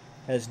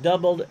has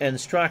doubled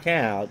and struck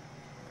out.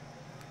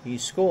 He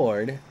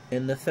scored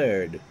in the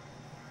 3rd.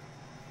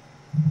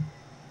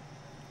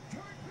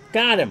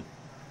 Got him.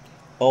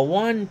 A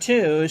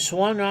 1-2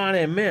 swung on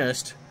and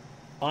missed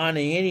on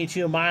the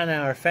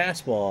 82-mile-an-hour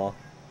fastball.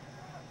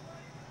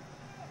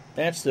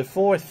 That's the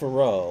 4th for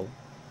Rowe.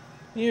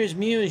 Here's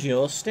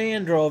Musial.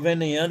 Stan drove in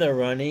the other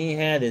run. He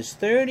had his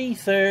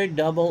 33rd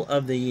double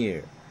of the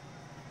year.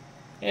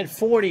 He had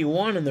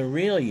 41 in the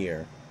real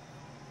year.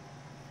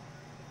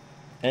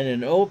 And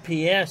an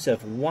OPS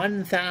of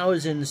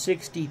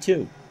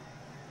 1,062.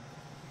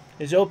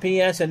 His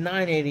OPS at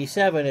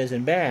 987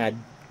 isn't bad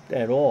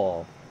at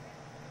all.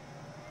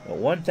 But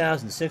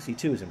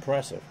 1,062 is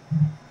impressive.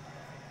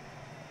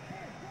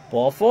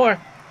 Ball 4.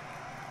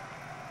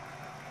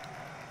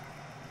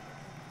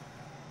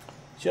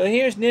 So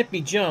here's Nippy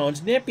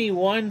Jones. Nippy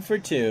 1 for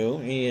 2.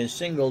 He is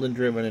singled and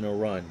driven in a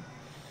run.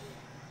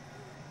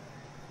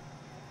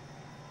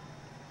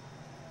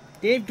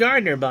 Dave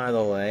Gardner, by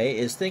the way,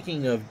 is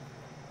thinking of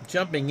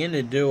jumping in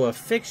to do a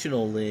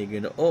fictional league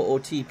in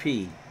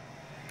OOTP.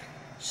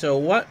 So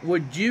what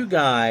would you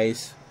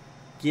guys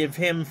give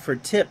him for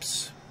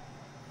tips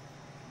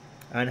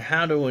on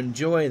how to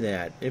enjoy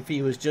that if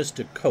he was just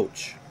a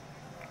coach?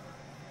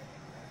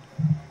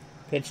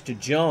 Pitch to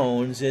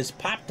Jones is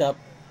popped up.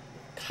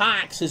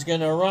 Cox is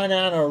going to run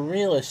out of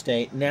real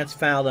estate, and that's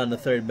fouled on the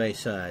third base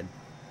side.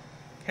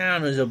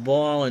 Count is a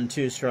ball and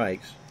 2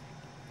 strikes.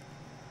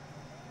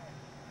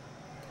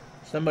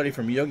 Somebody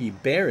from Yogi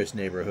Berra's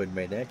neighborhood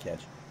made that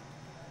catch.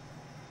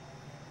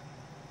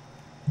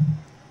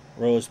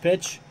 Rose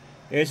pitch.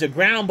 There's a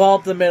ground ball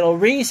up the middle.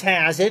 Reese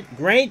has it.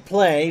 Great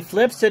play.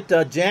 Flips it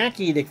to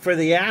Jackie for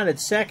the out at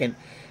second.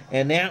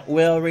 And that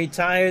will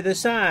retire the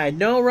side.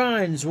 No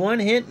runs, 1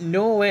 hit,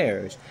 no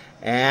errors.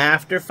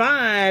 After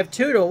 5,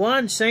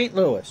 2-1 St.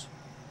 Louis.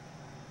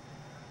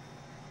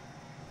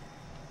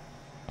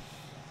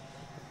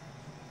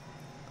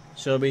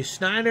 So it'll be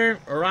Snyder,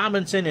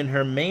 Robinson, and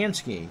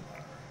Hermansky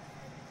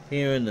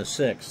here in the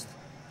 6th.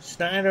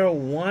 Snyder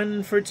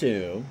 1 for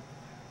 2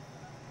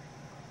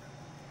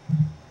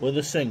 with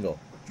a single.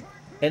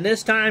 And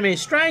this time he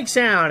strikes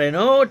out in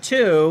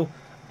 0-2.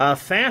 A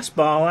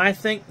fastball. I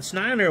think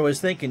Snyder was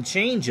thinking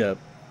changeup.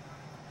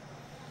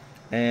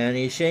 And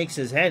he shakes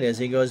his head as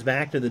he goes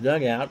back to the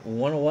dugout.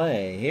 1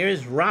 away.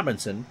 Here's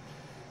Robinson.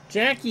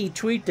 Jackie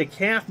tweaked a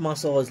calf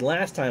muscle his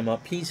last time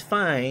up. He's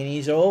fine.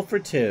 He's 0 for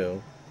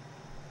 2.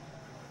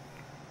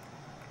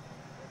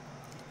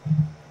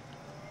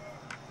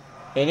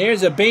 And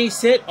here's a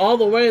base hit all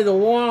the way to the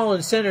wall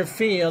in center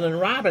field. And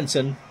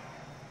Robinson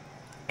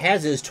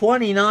has his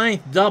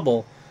 29th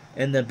double.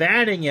 And the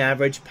batting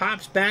average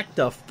pops back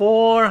to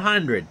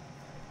 400.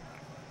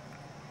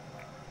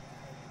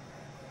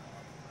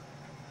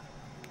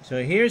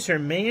 So here's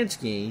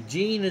Hermansky.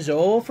 Gene is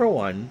 0 for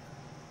 1.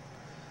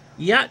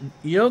 Yet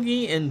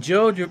Yogi and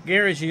Joe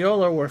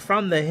Garagiola were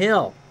from the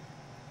Hill.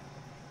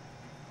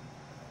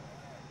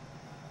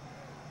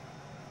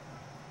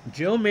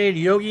 Joe made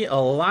Yogi a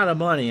lot of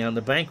money on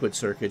the banquet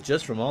circuit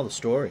just from all the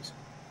stories.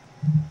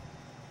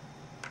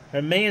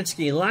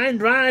 Hermansky, line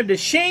drive to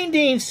Shane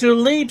Deans, who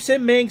leaps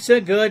and makes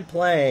a good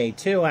play.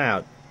 2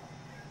 out.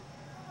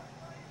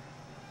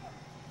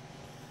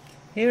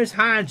 Here's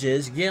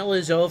Hodges. Gill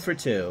is 0 for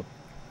 2.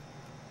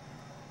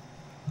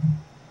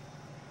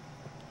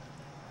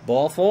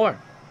 Ball 4.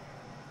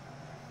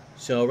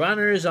 So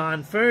runners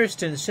on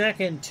first and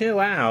second, 2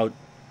 out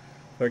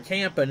for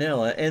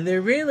Campanella. And there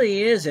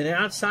really is an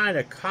outside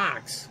of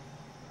Cox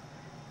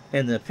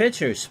in the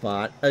pitcher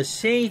spot, a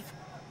safe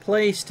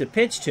place to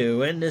pitch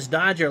to in this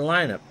Dodger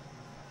lineup.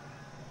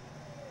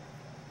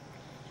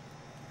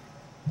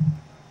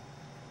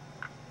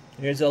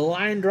 Here's a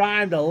line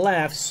drive to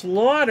left.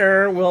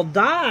 Slaughter will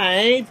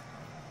dive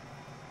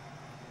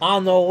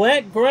on the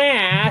wet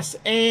grass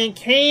and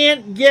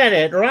can't get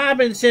it.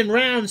 Robinson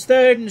rounds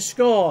third and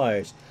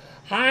scores.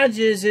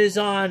 Hodges is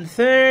on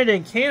third,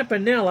 and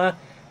Campanella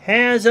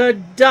has a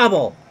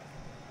double.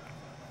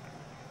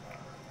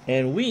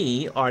 And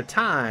we are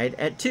tied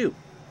at 2.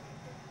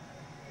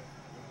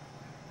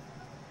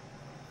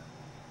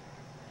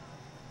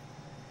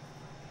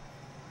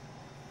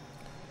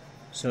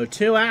 So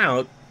 2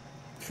 out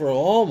for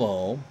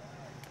Olmo,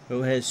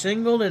 who has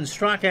singled and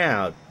struck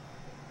out.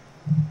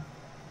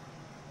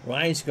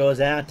 Rice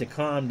goes out to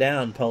calm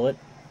down Pullett.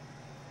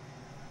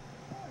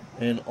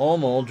 And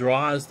Olmo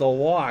draws the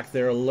walk.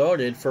 They're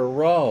loaded for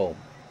Rowe.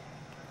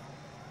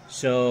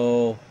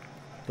 So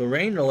the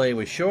rain delay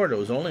was short. It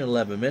was only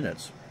 11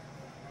 minutes.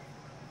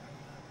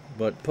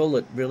 But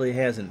Pullett really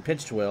hasn't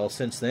pitched well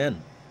since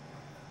then.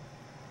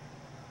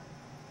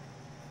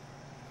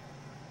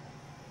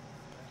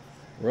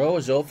 Rowe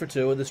is 0 for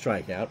 2 with a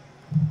strikeout.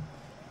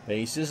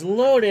 Bases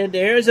loaded.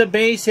 There's a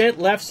base hit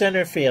left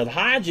center field.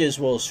 Hodges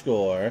will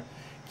score.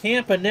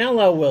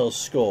 Campanella will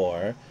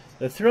score.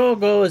 The throw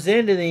goes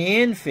into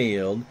the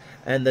infield,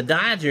 and the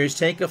Dodgers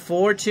take a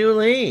 4-2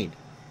 lead.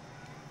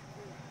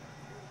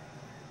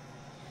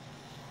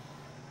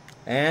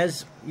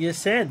 As you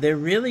said, there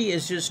really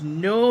is just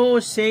no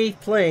safe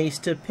place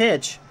to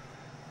pitch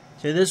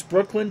to this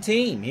Brooklyn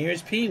team.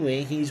 Here's Pee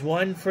Wee. He's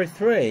 1 for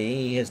 3.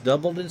 He has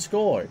doubled and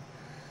scored.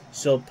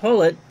 So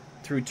Pullett,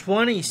 through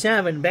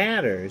 27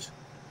 batters,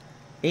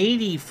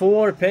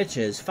 84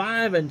 pitches,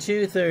 5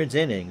 2/3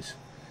 innings,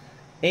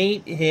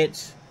 8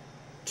 hits,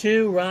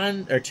 2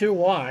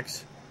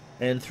 walks,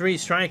 and 3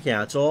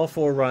 strikeouts. All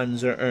 4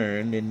 runs are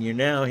earned, and you're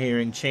now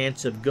hearing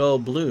chants of "Go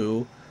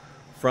Blue"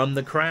 from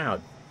the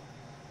crowd,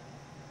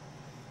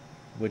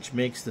 which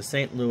makes the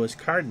St. Louis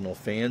Cardinal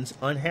fans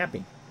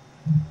unhappy.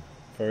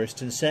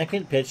 First and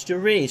second, pitch to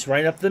Reese,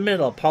 right up the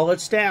middle. Pullett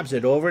stabs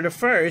it over to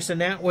first,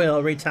 and that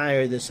will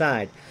retire the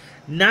side.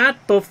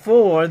 Not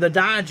before the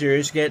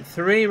Dodgers get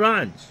 3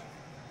 runs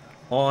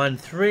on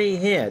 3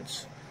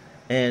 hits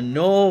and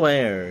no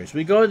errors.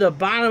 We go to the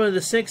bottom of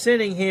the 6th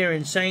inning here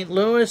in St.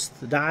 Louis.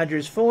 The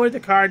Dodgers 4, the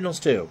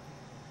Cardinals 2.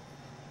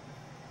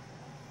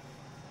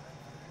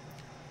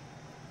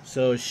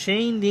 So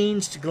Shane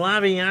Dienst,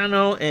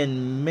 Glaviano,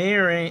 and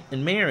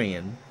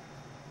Marion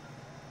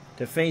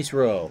to face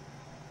Rowe.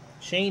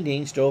 Shane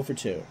Dienst 0 for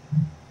 2.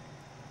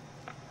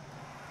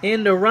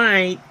 In the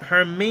right,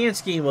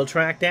 Hermansky will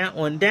track that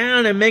one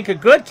down and make a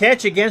good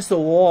catch against the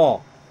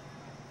wall.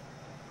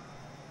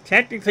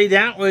 Technically,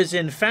 that was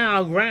in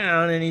foul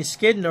ground, and he's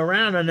skidding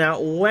around on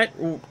that wet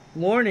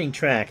warning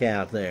track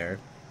out there.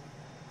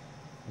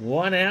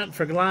 1 out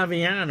for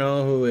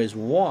Glaviano, who is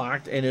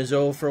walked and is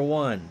 0 for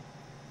 1.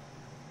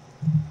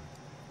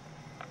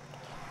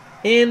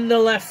 In the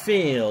left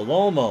field,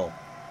 Olmo,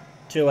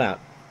 2 out.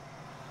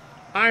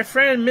 Our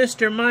friend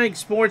Mr. Mike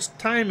Sports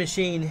Time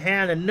Machine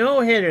had a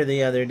no-hitter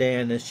the other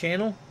day on this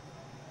channel.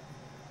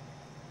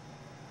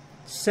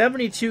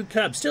 72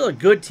 Cubs. Still a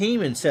good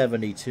team in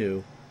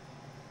 72.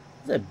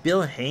 Is that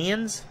Bill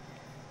Hands?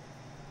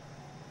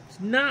 It's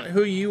not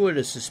who you would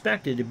have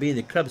suspected to be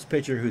the Cubs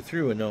pitcher who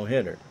threw a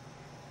no-hitter.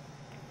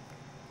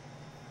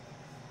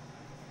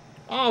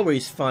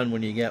 Always fun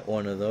when you get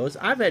one of those.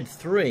 I've had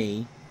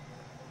 3,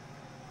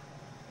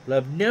 but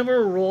I've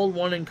never rolled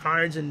one in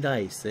cards and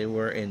dice. They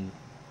were in...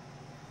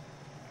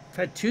 I've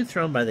had 2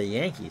 thrown by the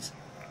Yankees.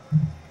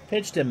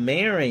 Pitch to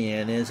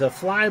Marion is a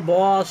fly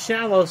ball,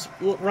 shallow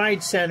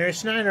right center.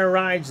 Snyder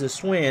rides the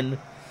swing,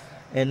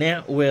 and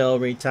that will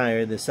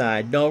retire the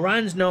side. No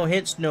runs, no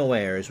hits, no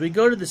errors. We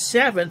go to the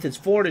 7th. It's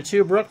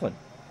 4-2 Brooklyn.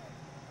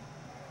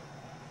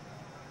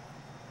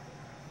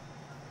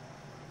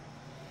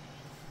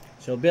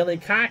 So Billy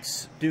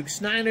Cox, Duke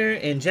Snyder,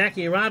 and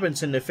Jackie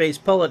Robinson to face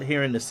Pullett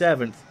here in the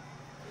 7th.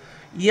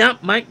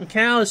 Yep, Mike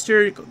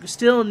McAllister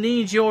still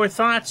needs your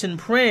thoughts and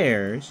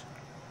prayers.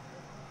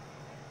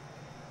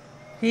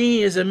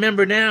 He is a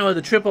member now of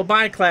the Triple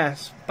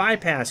Bypass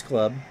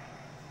Club.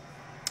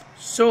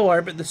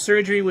 Sore, but the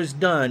surgery was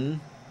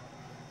done,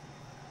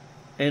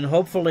 and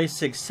hopefully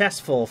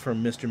successful for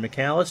Mr.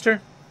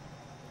 McAllister.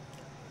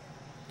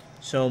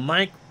 So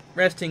Mike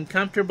resting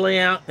comfortably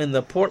out in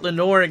the Portland,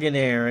 Oregon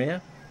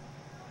area.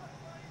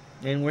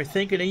 And we're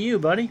thinking of you,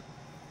 buddy.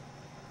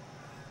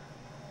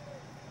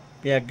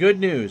 Yeah, good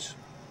news.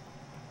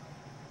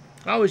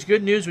 Always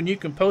good news when you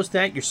can post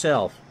that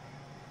yourself.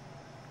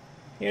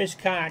 Here's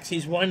Cox.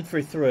 He's 1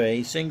 for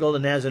 3. Singled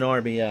and has an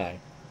RBI.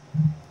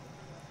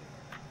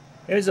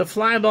 There's a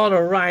fly ball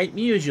to right.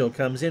 Musial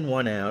comes in,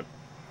 1 out.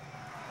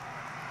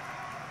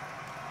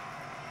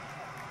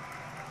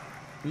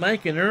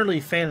 Mike, an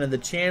early fan of the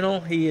channel.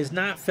 He has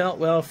not felt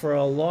well for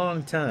a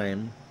long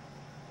time.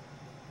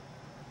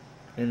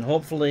 and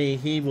hopefully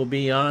he will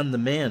be on the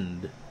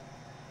mend.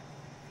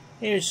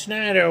 Here's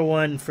Snyder,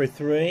 1 for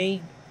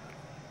 3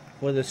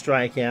 with a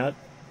strikeout.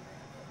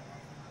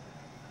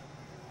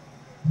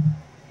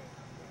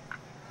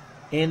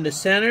 Into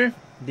center,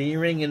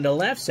 D-Ring into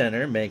left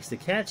center, makes the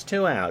catch,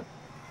 2 out.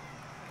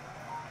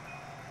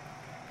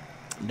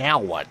 Now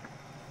what?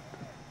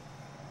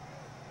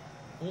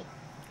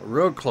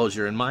 Road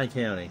closure in my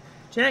county.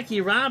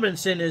 Jackie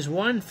Robinson is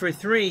 1 for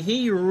 3.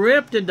 He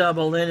ripped a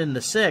double in the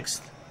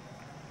 6th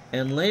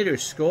and later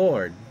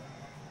scored.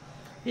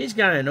 He's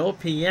got an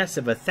OPS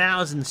of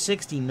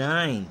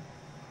 1,069,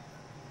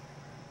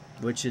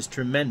 which is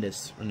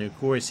tremendous. And of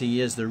course,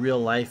 he is the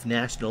real-life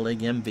National League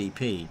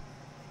MVP.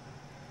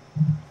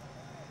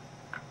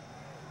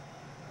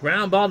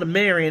 Ground ball to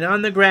Marion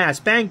on the grass.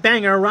 Bang,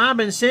 banger.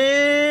 Robinson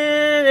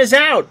is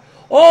out.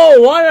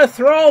 Oh, what a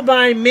throw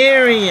by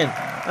Marion.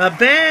 A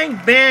bang,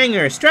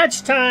 banger.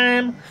 Stretch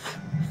time.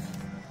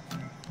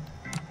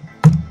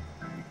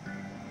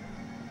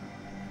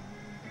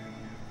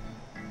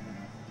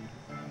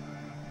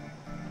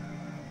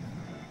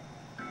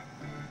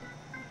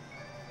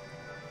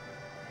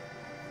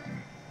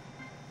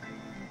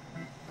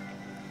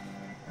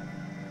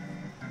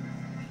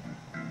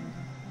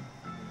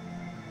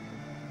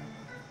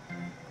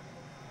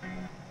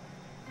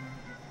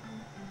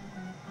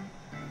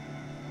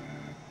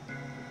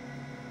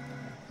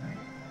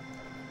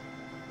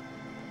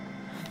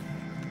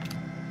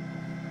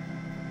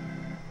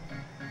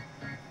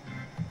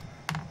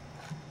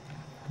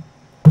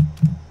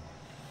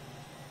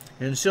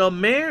 And so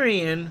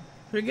Marion,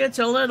 who gets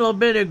a little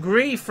bit of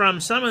grief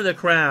from some of the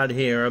crowd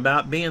here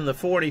about being the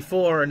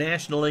 44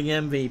 National League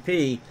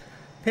MVP,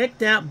 picked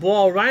that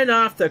ball right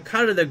off the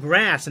cut of the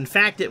grass. In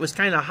fact, it was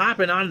kind of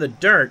hopping on the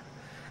dirt,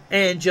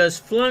 and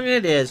just flung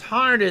it as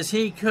hard as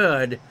he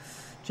could.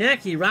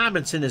 Jackie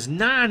Robinson is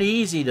not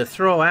easy to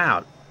throw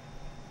out.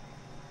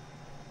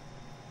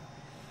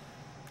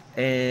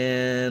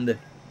 And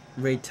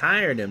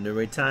retired him to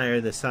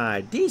retire the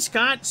side. D.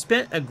 Scott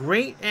spent a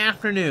great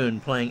afternoon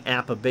playing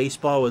APA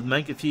baseball with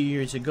Mike a few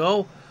years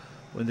ago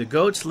when the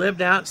Goats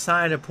lived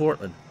outside of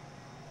Portland.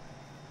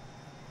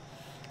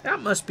 That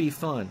must be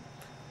fun.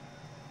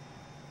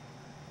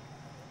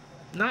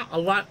 Not a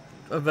lot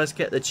of us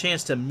get the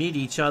chance to meet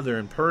each other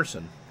in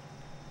person,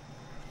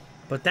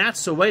 but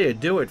that's the way to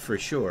do it for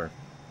sure.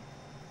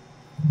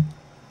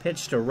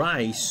 Pitch to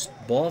Rice,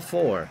 ball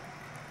 4.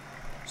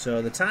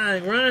 So the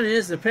tying run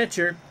is the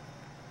pitcher.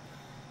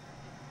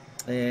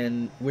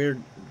 And we're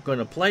going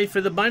to play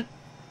for the bunt.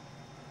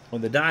 Well,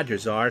 the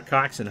Dodgers are,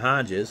 Cox and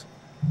Hodges.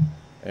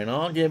 And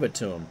I'll give it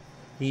to him.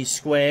 He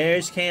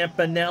squares.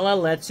 Campanella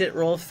lets it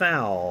roll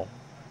foul.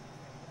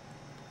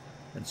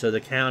 And so the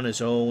count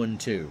is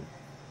 0-2.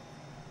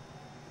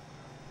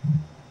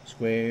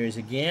 Squares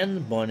again.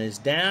 Bunt is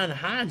down.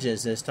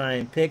 Hodges this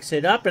time picks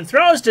it up and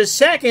throws to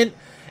second.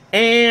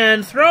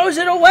 And throws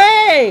it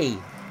away.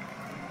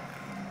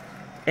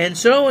 And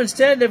so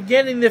instead of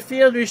getting the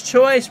fielder's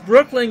choice,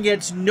 Brooklyn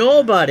gets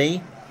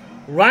nobody.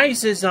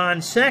 Rice is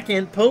on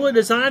second. Pullet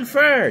is on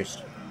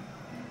first.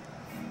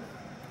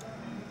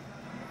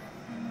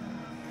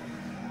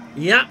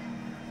 Yep.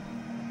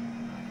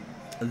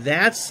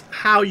 That's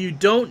how you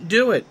don't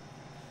do it.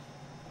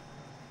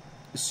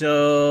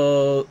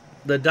 So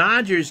the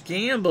Dodgers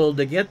gambled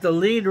to get the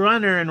lead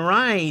runner in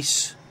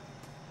Rice.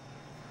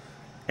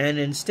 And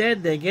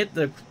instead they get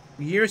the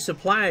year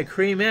supply of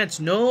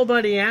creamettes.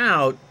 Nobody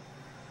out.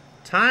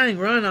 Tying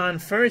run on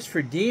first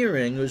for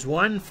D-Ring was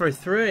 1 for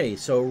 3.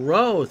 So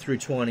Rowe through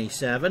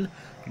 27,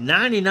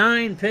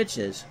 99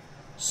 pitches,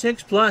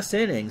 6+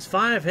 innings,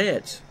 5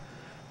 hits,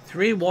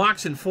 3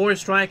 walks and 4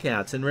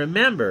 strikeouts. And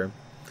remember,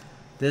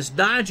 this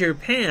Dodger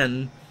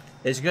pen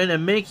is going to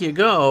make you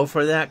go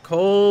for that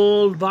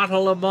cold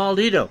bottle of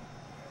Maldito.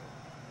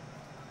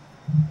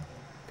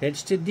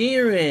 Pitch to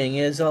D-Ring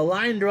is a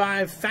line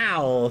drive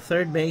foul,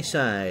 third base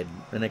side,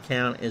 and the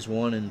count is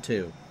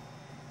 1-2.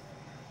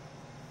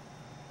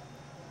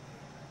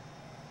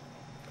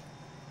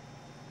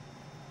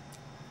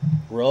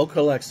 Rowe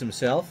collects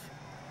himself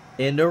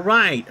into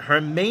right.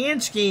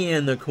 Hermansky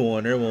in the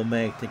corner will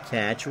make the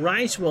catch.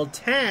 Rice will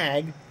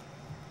tag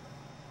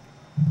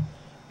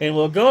and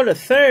will go to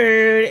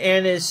third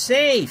and is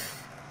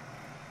safe.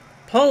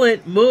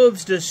 Pullet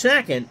moves to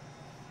second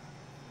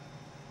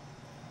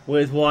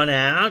with 1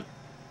 out.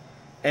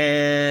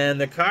 And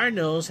the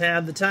Cardinals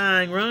have the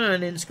tying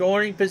run in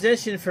scoring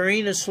position for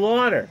Enos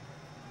Slaughter,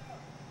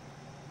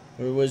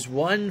 who was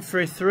 1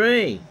 for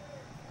 3.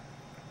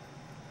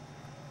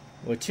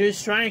 With 2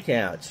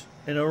 strikeouts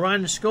and a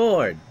run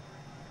scored.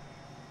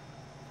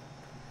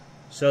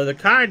 So the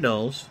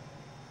Cardinals,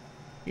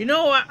 you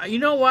know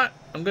what?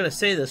 I'm going to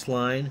say this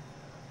line.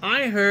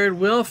 I heard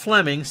Will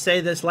Fleming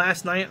say this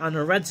last night on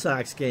the Red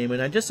Sox game,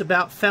 and I just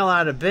about fell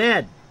out of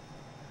bed.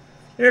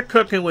 They're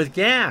cooking with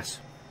gas.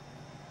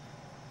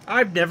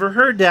 I've never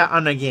heard that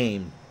on a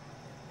game.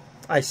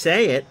 I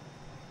say it.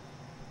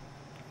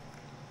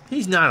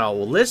 He's not a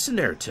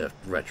listener to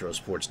Retro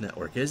Sports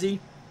Network, is he?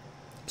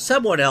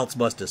 Someone else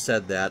must have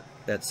said that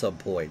at some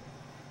point.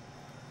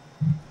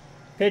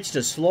 Pitch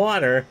to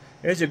Slaughter.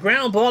 There's a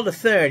ground ball to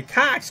third.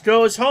 Cox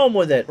goes home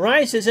with it.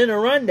 Rice is in a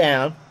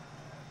rundown.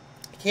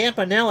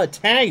 Campanella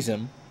tags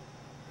him.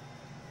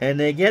 And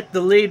they get the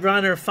lead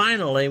runner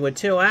finally with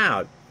 2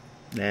 out.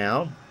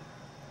 Now,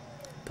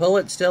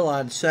 Pullet still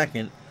on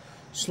second.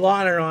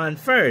 Slaughter on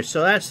first.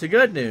 So that's the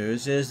good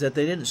news, is that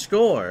they didn't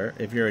score,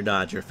 if you're a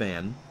Dodger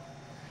fan.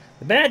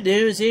 The bad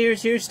news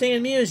here's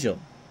Stan Musial.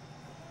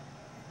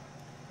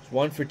 It's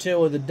 1 for 2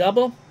 with a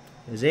double.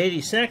 His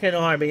 82nd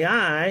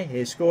RBI.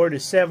 He scored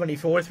his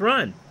 74th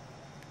run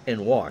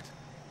and walked.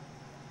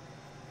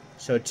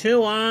 So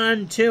 2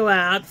 on, 2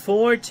 out,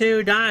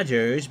 4-2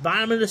 Dodgers,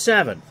 bottom of the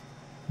 7th.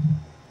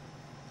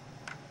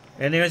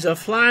 And there's a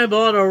fly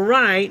ball to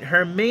right.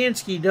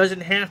 Hermansky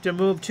doesn't have to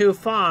move too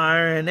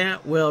far, and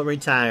that will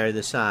retire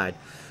the side.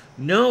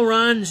 No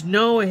runs,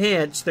 no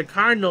hits. The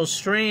Cardinals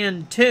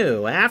strand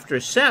 2. After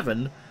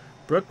 7,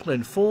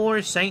 Brooklyn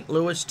 4, St.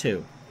 Louis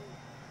 2.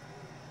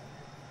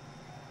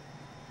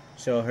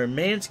 So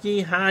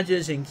Hermansky,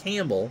 Hodges, and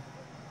Campbell,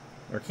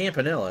 or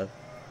Campanella.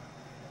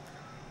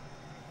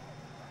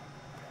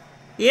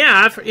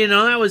 Yeah,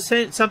 that was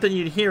something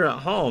you'd hear at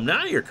home.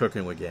 Now you're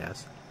cooking with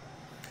gas.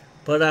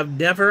 But I've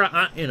never,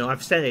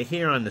 I've said it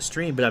here on the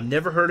stream, but I've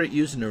never heard it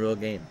used in a real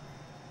game.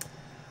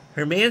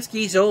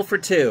 Hermansky's 0 for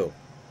 2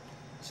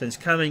 since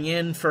coming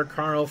in for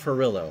Carl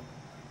Furillo.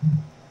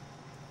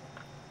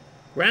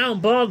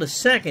 Ground ball to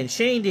second.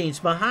 Shane Dean's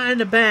behind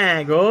the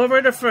bag.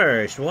 Over to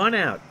first. 1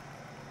 out.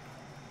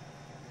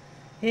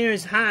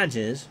 Here's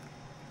Hodges.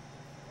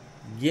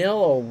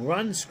 Gill, a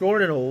run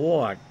scored and a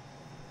walk.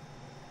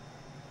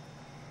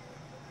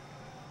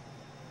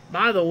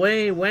 By the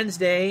way,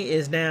 Wednesday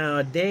is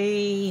now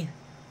day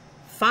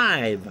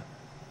 5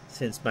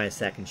 since my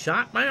second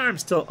shot. My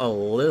arm's still a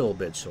little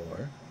bit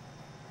sore,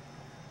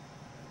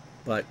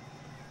 but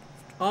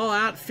all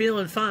out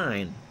feeling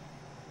fine.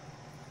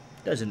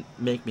 Doesn't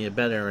make me a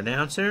better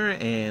announcer,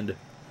 and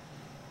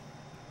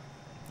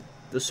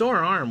the sore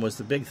arm was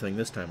the big thing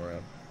this time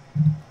around.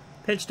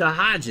 Pitch to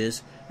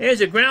Hodges.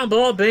 There's a ground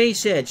ball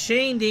base hit.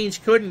 Shane Deans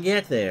couldn't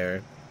get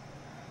there,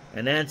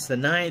 and that's the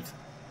 9th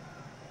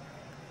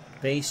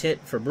base hit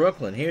for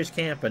Brooklyn. Here's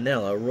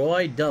Campanella.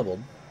 Roy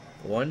doubled.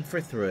 1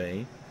 for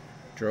 3.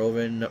 Drove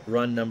in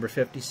run number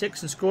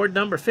 56 and scored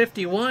number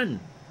 51.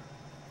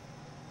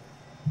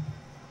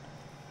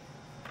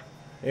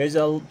 There's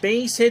a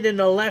base hit in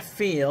the left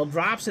field.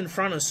 Drops in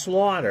front of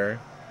Slaughter,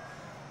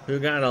 who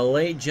got a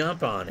late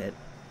jump on it.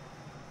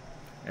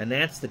 And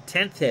that's the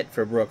 10th hit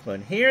for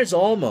Brooklyn. Here's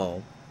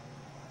Olmo.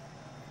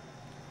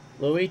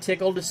 Louis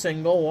tickled a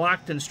single,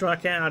 walked and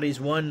struck out. He's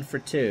 1 for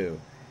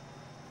 2.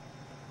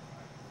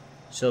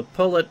 So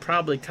Pullet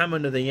probably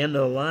coming to the end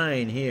of the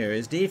line here.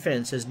 His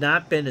defense has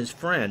not been his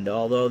friend,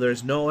 although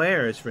there's no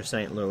errors for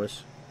St.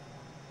 Louis.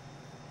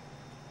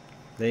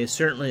 They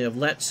certainly have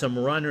let some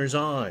runners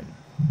on.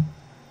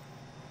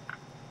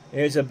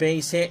 There's a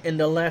base hit in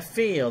the left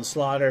field.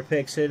 Slaughter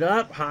picks it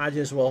up.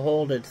 Hodges will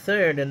hold it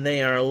third, and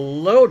they are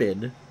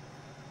loaded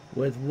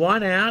with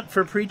 1 out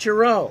for Preacher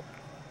Rowe,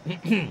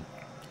 who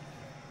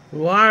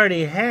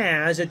already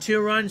has a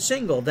 2-run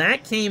single.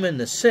 That came in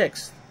the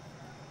 6th.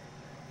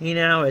 He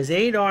now has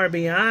 8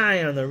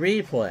 RBI on the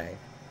replay.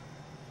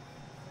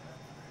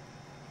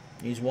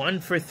 He's 1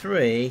 for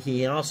 3.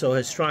 He also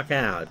has struck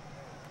out.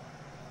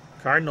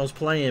 Cardinals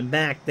play him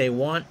back. They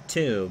want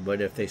to,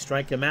 but if they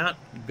strike him out,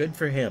 good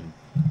for him.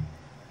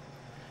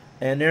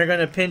 And they're going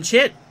to pinch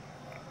hit.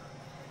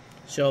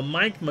 So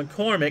Mike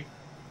McCormick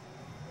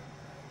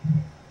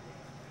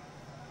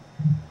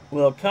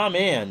will come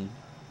in.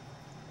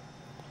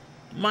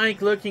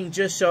 Mike looking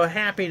just so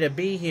happy to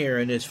be here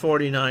in his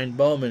 49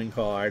 Bowman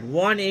card.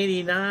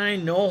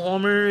 189, no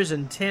homers,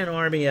 and 10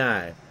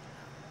 RBI.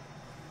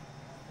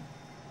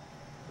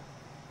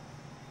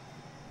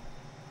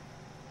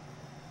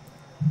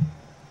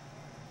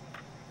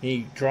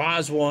 He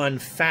draws one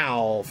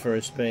foul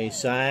first base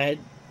side.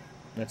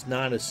 That's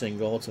not a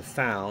single, it's a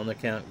foul, and the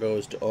count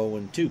goes to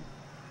 0-2.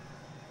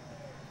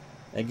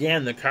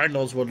 Again, the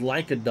Cardinals would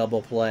like a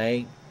double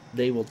play.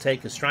 They will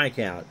take a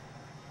strikeout.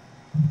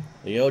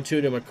 The 0-2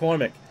 to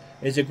McCormick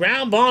is a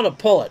ground ball to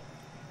Pullet.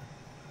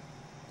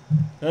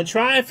 A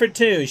try for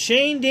 2.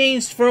 Shane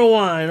Deans for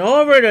 1.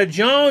 Over to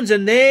Jones,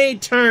 and they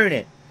turn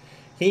it.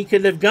 He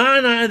could have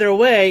gone either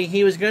way.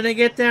 He was going to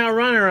get that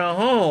runner a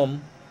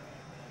home,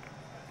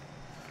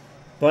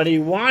 but he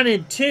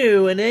wanted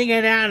 2, and they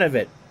get out of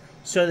it.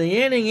 So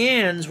the inning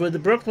ends with the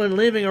Brooklyn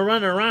leaving a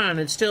runner on.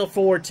 It's still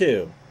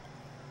 4-2.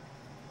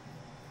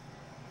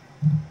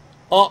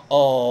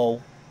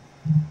 Uh-oh.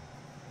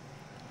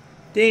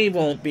 Dave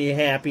won't be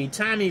happy.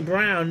 Tommy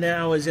Brown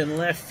now is in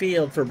left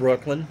field for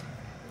Brooklyn.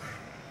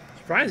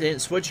 Surprised they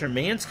didn't switch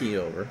Hermansky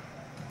over.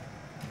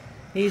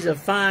 He's a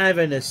 5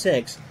 and a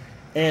 6.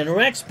 And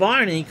Rex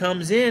Barney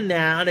comes in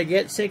now to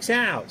get 6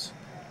 outs.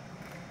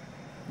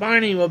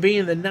 Barney will be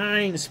in the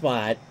 9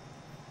 spot.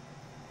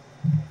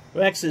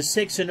 Rex is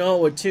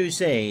 6-0 with 2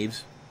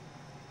 saves.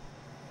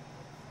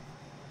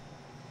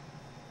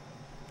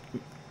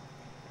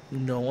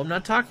 No, I'm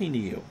not talking to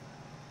you.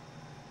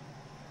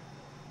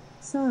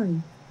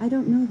 Sorry, I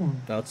don't know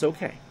that. That's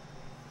okay.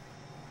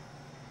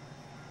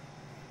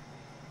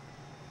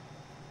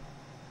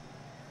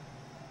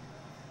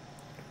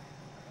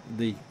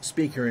 The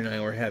speaker and I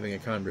were having a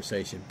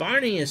conversation.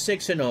 Barney is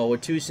 6-0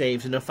 with 2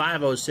 saves and a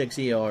 5.06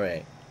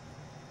 ERA.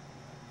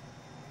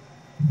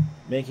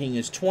 Making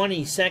his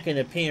 22nd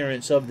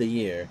appearance of the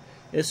year.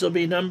 This will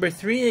be number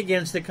 3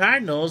 against the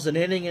Cardinals, an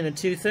inning and a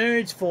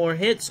 2/3, 4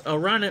 hits, a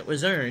run it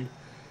was earned.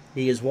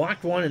 He has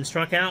walked 1 and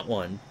struck out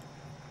 1.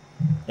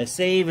 A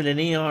save and an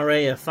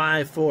ERA of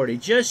 5.40.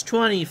 Just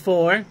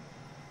 24.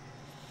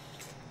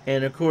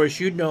 And, of course,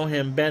 you'd know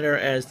him better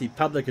as the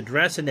public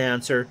address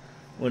announcer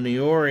when the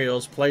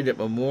Orioles played at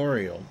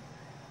Memorial.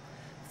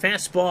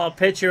 Fastball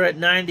pitcher at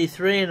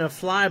 93 and a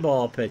fly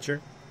ball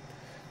pitcher.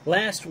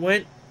 Last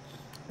went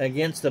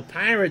against the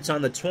Pirates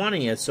on the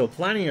 20th, so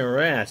plenty of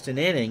rest. An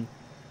inning,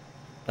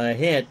 a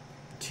hit,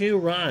 2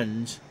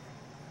 runs,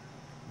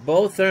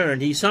 both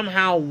earned. He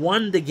somehow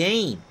won the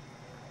game.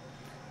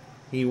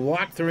 He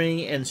walked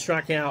 3 and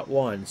struck out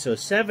 1. So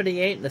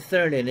 78 in the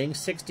 3rd inning,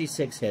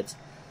 66 hits,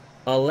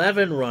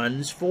 11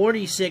 runs,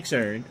 46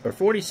 earned, or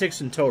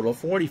 46 in total,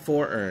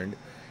 44 earned.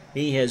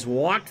 He has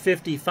walked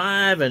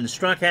 55 and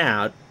struck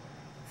out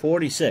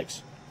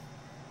 46.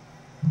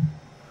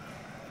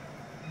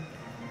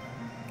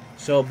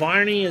 So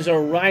Barney is a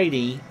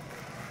righty.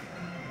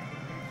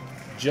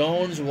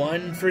 Jones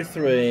 1 for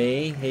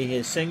 3. He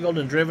has singled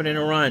and driven in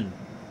a run.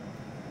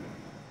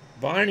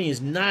 Barney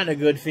is not a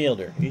good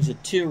fielder. He's a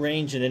 2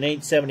 range and an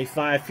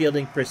 875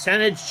 fielding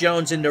percentage.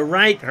 Jones into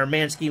right.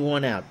 Hermansky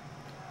 1 out.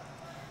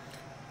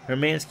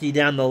 Hermansky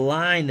down the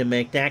line to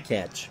make that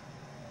catch.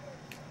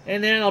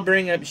 And then I'll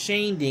bring up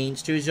Shane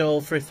Dienst, who's 0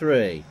 for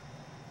 3.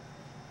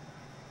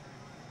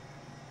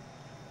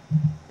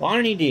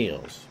 Barney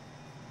deals.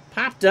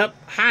 Popped up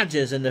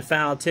Hodges in the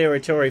foul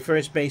territory,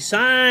 first base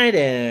side,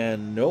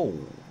 and no.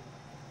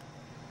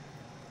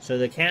 So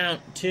the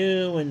count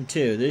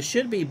 2-2. This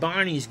should be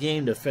Barney's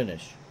game to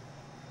finish.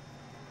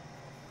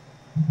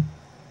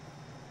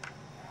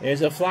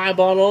 There's a fly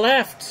ball to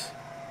left.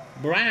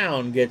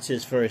 Brown gets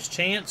his first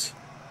chance.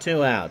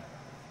 2 out.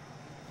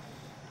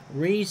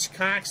 Reese,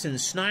 Cox,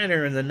 and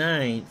Snyder in the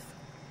 9th.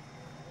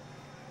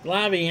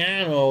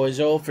 Glaviano is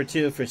 0 for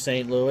 2 for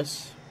St.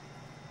 Louis.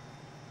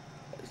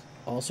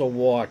 Also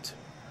walked.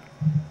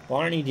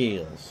 Barney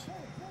deals.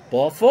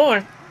 Ball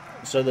 4.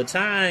 So the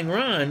tying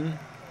run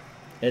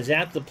is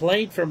at the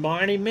plate for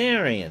Barney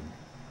Marion,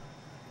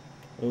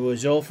 who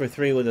was 0 for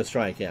 3 with a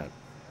strikeout.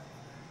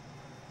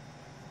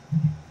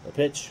 The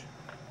pitch.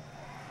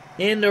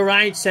 Into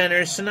right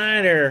center,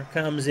 Snyder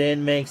comes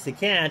in, makes the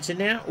catch, and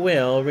that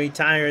will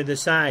retire the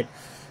side.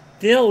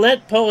 They'll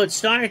let Poet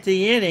start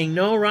the inning.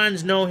 No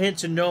runs, no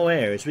hits, and no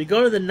errors. We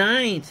go to the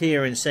 9th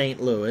here in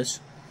St. Louis.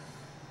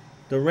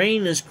 The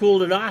rain has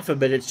cooled it off a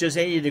bit. It's just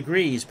 80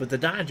 degrees, but the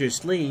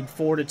Dodgers lead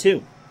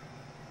 4-2.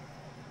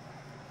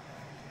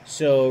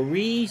 So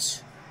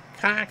Reese,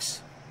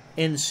 Cox,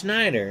 and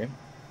Snyder.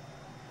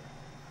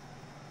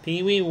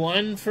 Pee Wee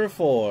 1 for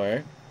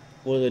 4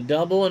 with a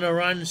double and a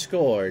run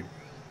scored.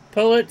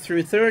 Poet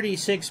threw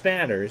 36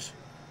 batters,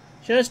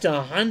 just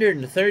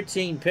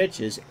 113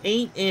 pitches,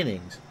 8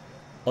 innings,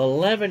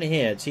 11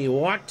 hits. He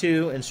walked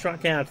 2 and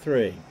struck out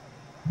 3.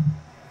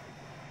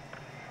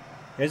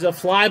 There's a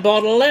fly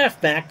ball to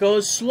left. Back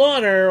goes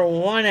Slaughter,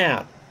 1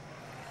 out.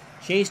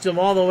 Chased him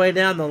all the way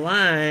down the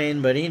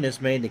line, but Enos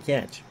made the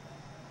catch.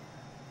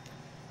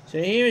 So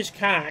here's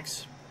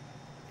Cox,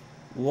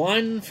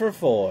 1 for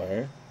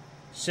 4,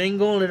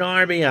 single and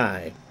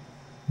RBI.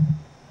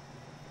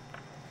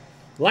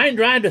 Line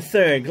drive to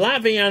third.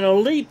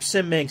 Glaviano leaps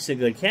and makes a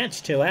good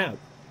catch. 2 out.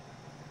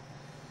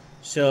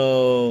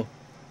 So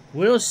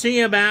we'll see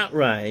about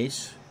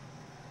Rice,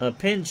 a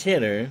pinch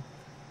hitter,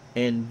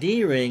 and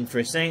D-ring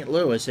for St.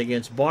 Louis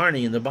against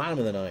Barney in the bottom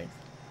of the 9th.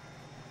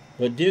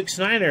 But Duke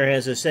Snyder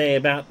has a say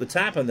about the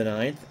top of the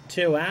 9th.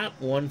 2 out,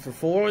 1 for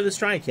 4 with a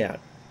strikeout.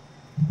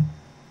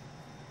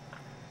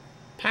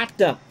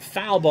 Popped up,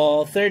 foul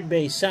ball, third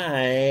base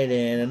side,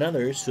 and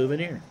another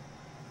souvenir.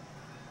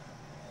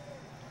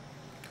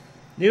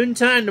 Noon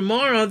time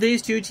tomorrow,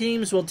 these 2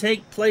 teams will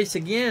take place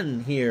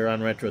again here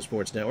on Retro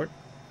Sports Network.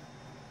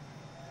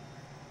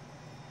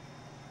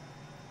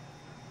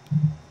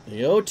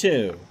 The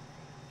 0-2.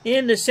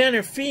 Into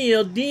center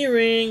field,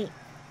 D-ring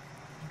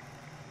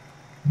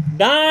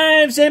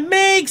dives and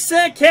makes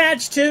a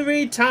catch to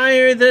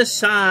retire the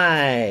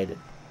side.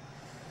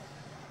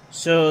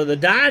 So the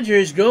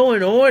Dodgers go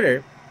in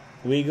order.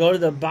 We go to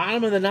the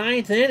bottom of the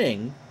 9th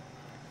inning.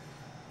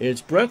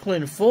 It's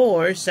Brooklyn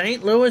 4,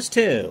 St. Louis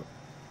 2.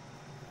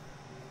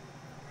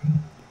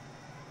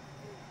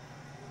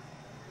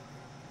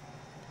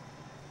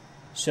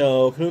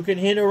 So who can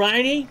hit a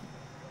righty?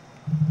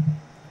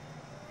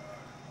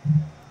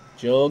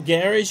 Joe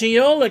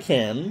Garagiola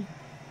can.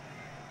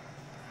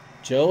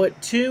 Joe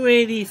at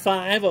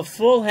 285, a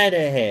full head of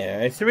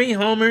hair, 3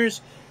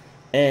 homers,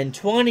 and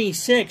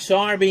 26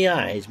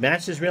 RBIs.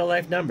 Matches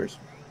real-life numbers.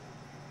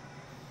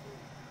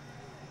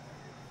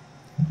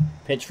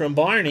 Pitch from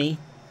Barney.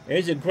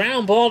 There's a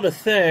ground ball to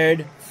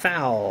third.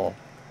 Foul.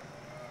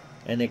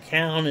 And the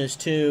count is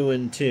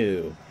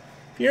 2-2.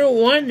 If you're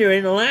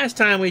wondering, the last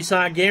time we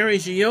saw Gary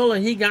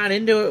Giola, he got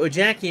into it with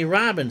Jackie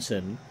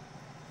Robinson.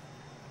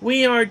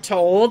 We are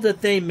told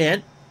that they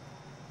met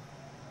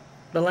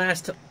the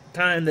last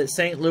time that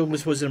St.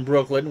 Louis was in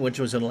Brooklyn, which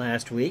was in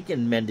last week,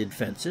 and mended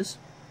fences.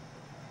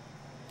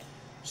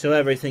 So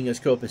everything is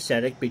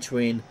copacetic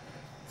between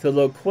the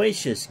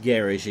loquacious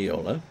Gary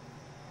Giola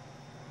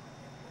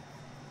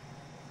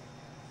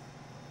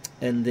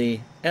and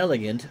the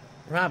elegant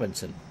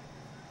Robinson.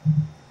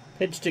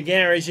 Pitch to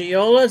Gary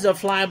Giola is a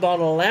fly ball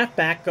to the left.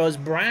 Back goes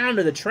Brown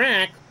to the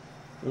track.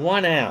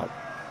 1 out.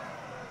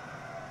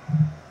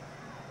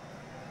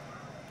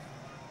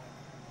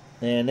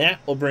 And that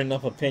will bring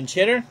up a pinch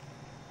hitter.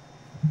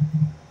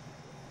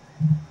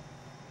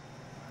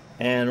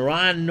 And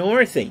Ron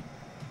Northey.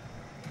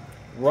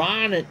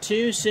 Ron at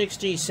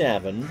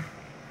 267.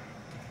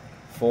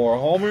 4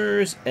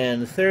 homers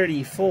and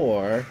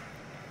 34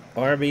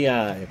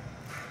 RBI.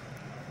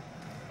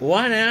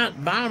 1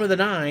 out, bottom of the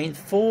 9th,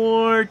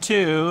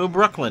 4-2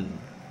 Brooklyn.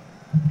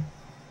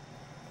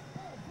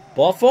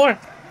 Ball 4.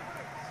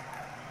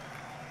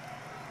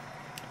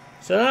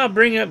 So I'll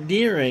bring up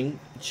Deering.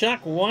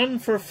 Chuck 1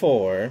 for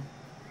 4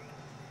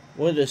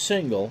 with a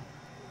single.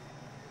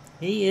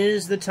 He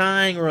is the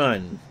tying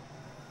run.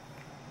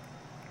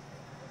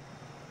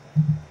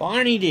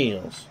 Barney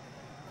deals.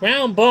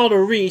 Ground ball to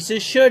Reese.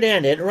 This should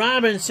end it.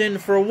 Robinson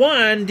for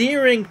 1.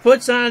 Deering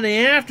puts on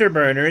the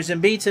afterburners and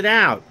beats it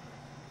out.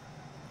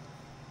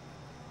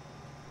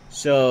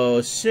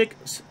 So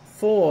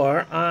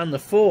 6-4 on the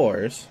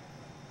 4s.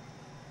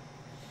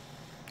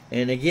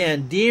 And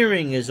again,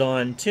 Deering is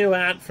on 2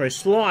 out for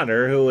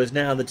Slaughter, who is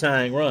now the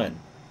tying run.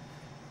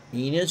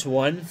 Enos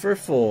 1 for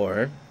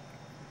 4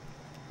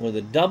 with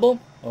a double,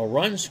 a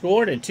run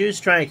scored, and 2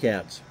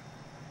 strikeouts.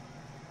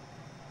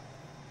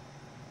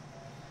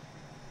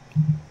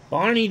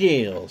 Barney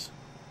deals.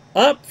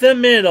 Up the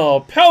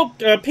middle.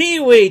 Poked.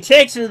 Pee-wee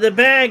takes it to the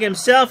bag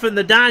himself, and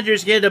the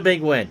Dodgers get a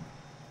big win.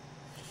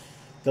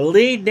 The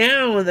lead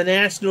now in the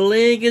National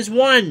League is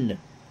 1.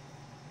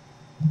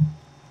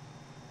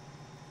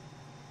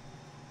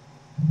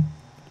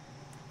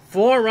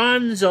 Four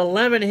runs,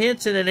 11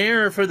 hits, and an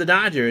error for the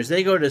Dodgers.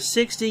 They go to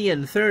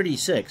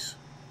 60-36.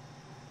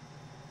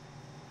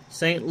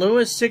 St.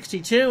 Louis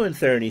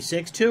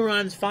 62-36. 2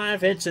 runs,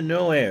 5 hits, and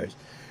no errors.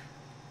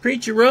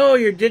 Preacher Rowe,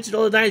 your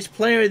digital dice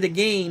player of the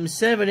game.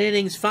 7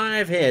 innings,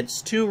 5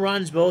 hits, 2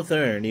 runs, both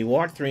earned. He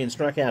walked 3 and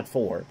struck out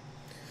 4.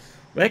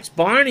 Rex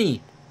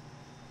Barney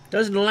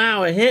doesn't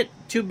allow a hit,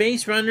 2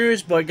 base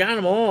runners, but got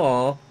them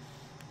all.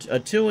 A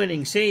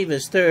 2-inning save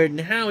is third.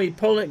 And Howie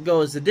Pollock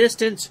goes the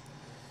distance.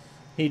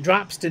 He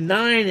drops to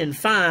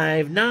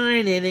 9-5,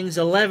 9 innings,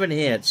 11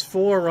 hits,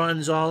 4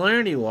 runs, all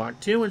earned. He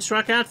walked 2 and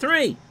struck out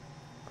 3.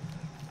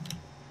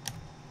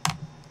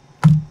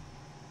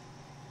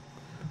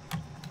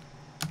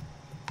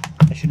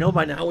 I should know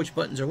by now which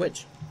buttons are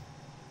which.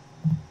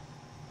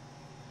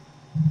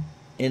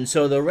 And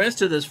so the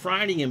rest of this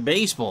Friday in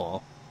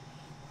baseball,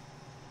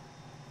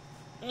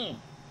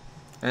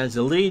 as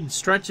the lead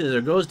stretches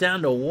or goes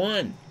down to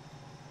 1.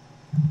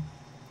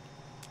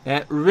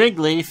 At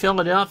Wrigley,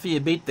 Philadelphia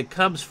beat the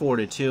Cubs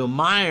 4-2.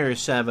 Meyer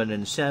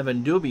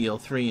 7-7. Dubiel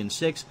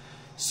 3-6.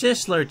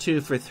 Sisler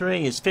 2 for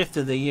 3. His 5th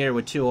of the year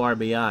with 2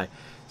 RBI.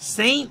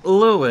 St.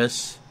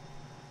 Louis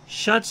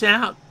shuts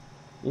out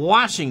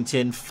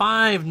Washington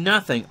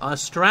 5-0.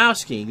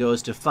 Ostrowski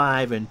goes to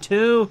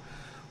 5-2.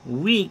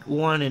 Week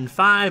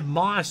 1-5.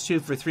 Moss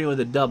 2 for 3 with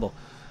a double.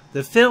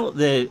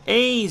 The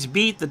A's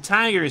beat the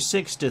Tigers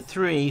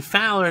 6-3.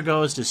 Fowler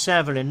goes to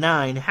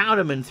 7-9.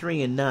 Howdeman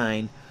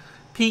 3-9.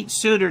 Pete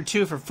Suter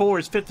 2 for 4,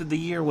 his 5th of the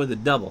year with a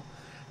double.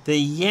 The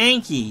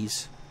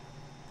Yankees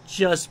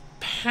just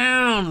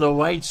pound the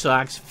White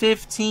Sox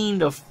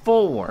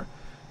 15-4.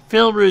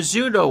 Phil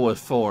Rizzuto with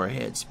 4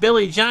 hits.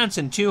 Billy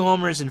Johnson 2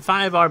 homers and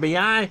 5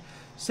 RBI,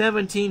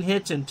 17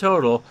 hits in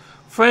total.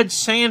 Fred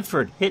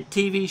Sanford hit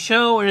TV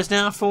show and is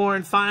now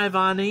 4-5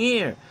 on the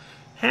year.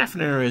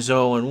 Hefner is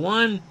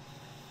 0-1.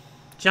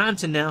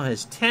 Johnson now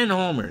has 10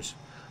 homers.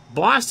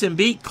 Boston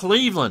beat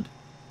Cleveland.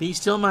 Be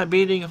Still My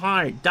Beating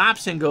Heart.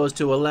 Dobson goes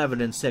to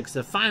 11-6.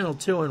 The final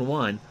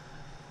 2-1.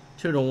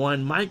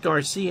 2-1. Mike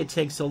Garcia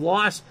takes the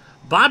loss.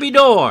 Bobby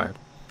Dorr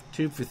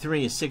 2 for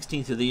 3, his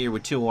 16th of the year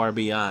with 2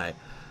 RBI.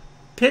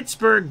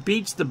 Pittsburgh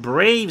beats the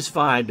Braves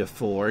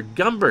 5-4.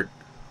 Gumbert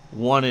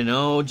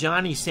 1-0.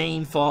 Johnny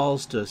Sane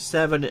falls to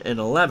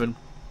 7-11.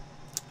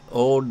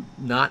 Oh,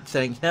 not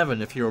thank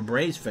heaven if you're a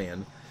Braves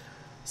fan.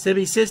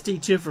 Sibby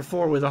Sisti 2 for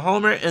 4 with a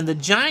homer, and the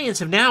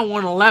Giants have now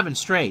won 11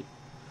 straight.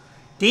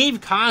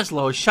 Dave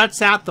Kozlow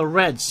shuts out the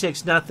Reds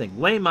 6-0.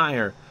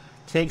 Waymeyer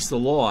takes the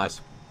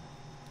loss.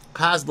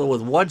 Kozlow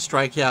with 1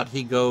 strikeout,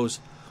 he goes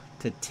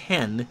to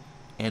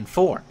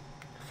 10-4.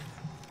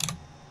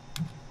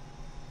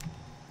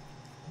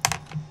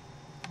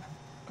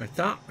 I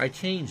thought I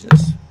changed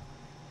this.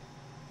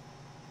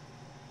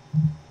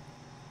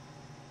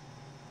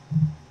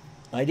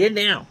 I did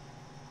now.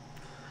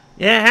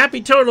 Yeah,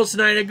 happy totals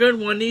tonight. A good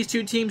one. These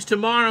two teams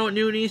tomorrow at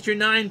noon Eastern,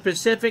 9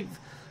 Pacific.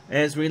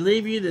 As we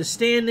leave you the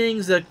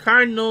standings, the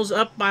Cardinals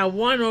up by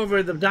 1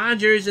 over the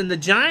Dodgers, and the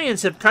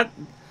Giants have cut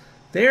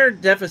their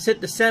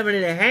deficit to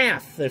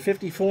 7.5. They're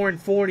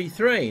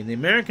 54-43. In the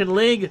American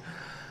League,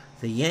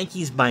 the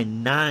Yankees by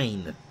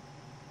 9.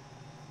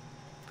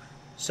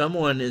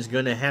 Someone is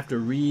going to have to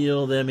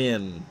reel them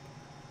in,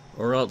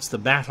 or else the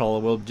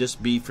battle will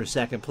just be for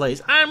second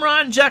place. I'm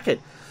Ron Juckett.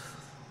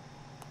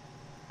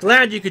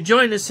 Glad you could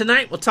join us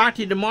tonight. We'll talk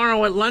to you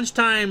tomorrow at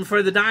lunchtime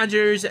for the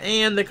Dodgers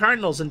and the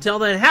Cardinals. Until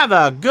then, have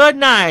a good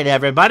night,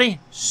 everybody.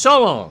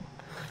 So long.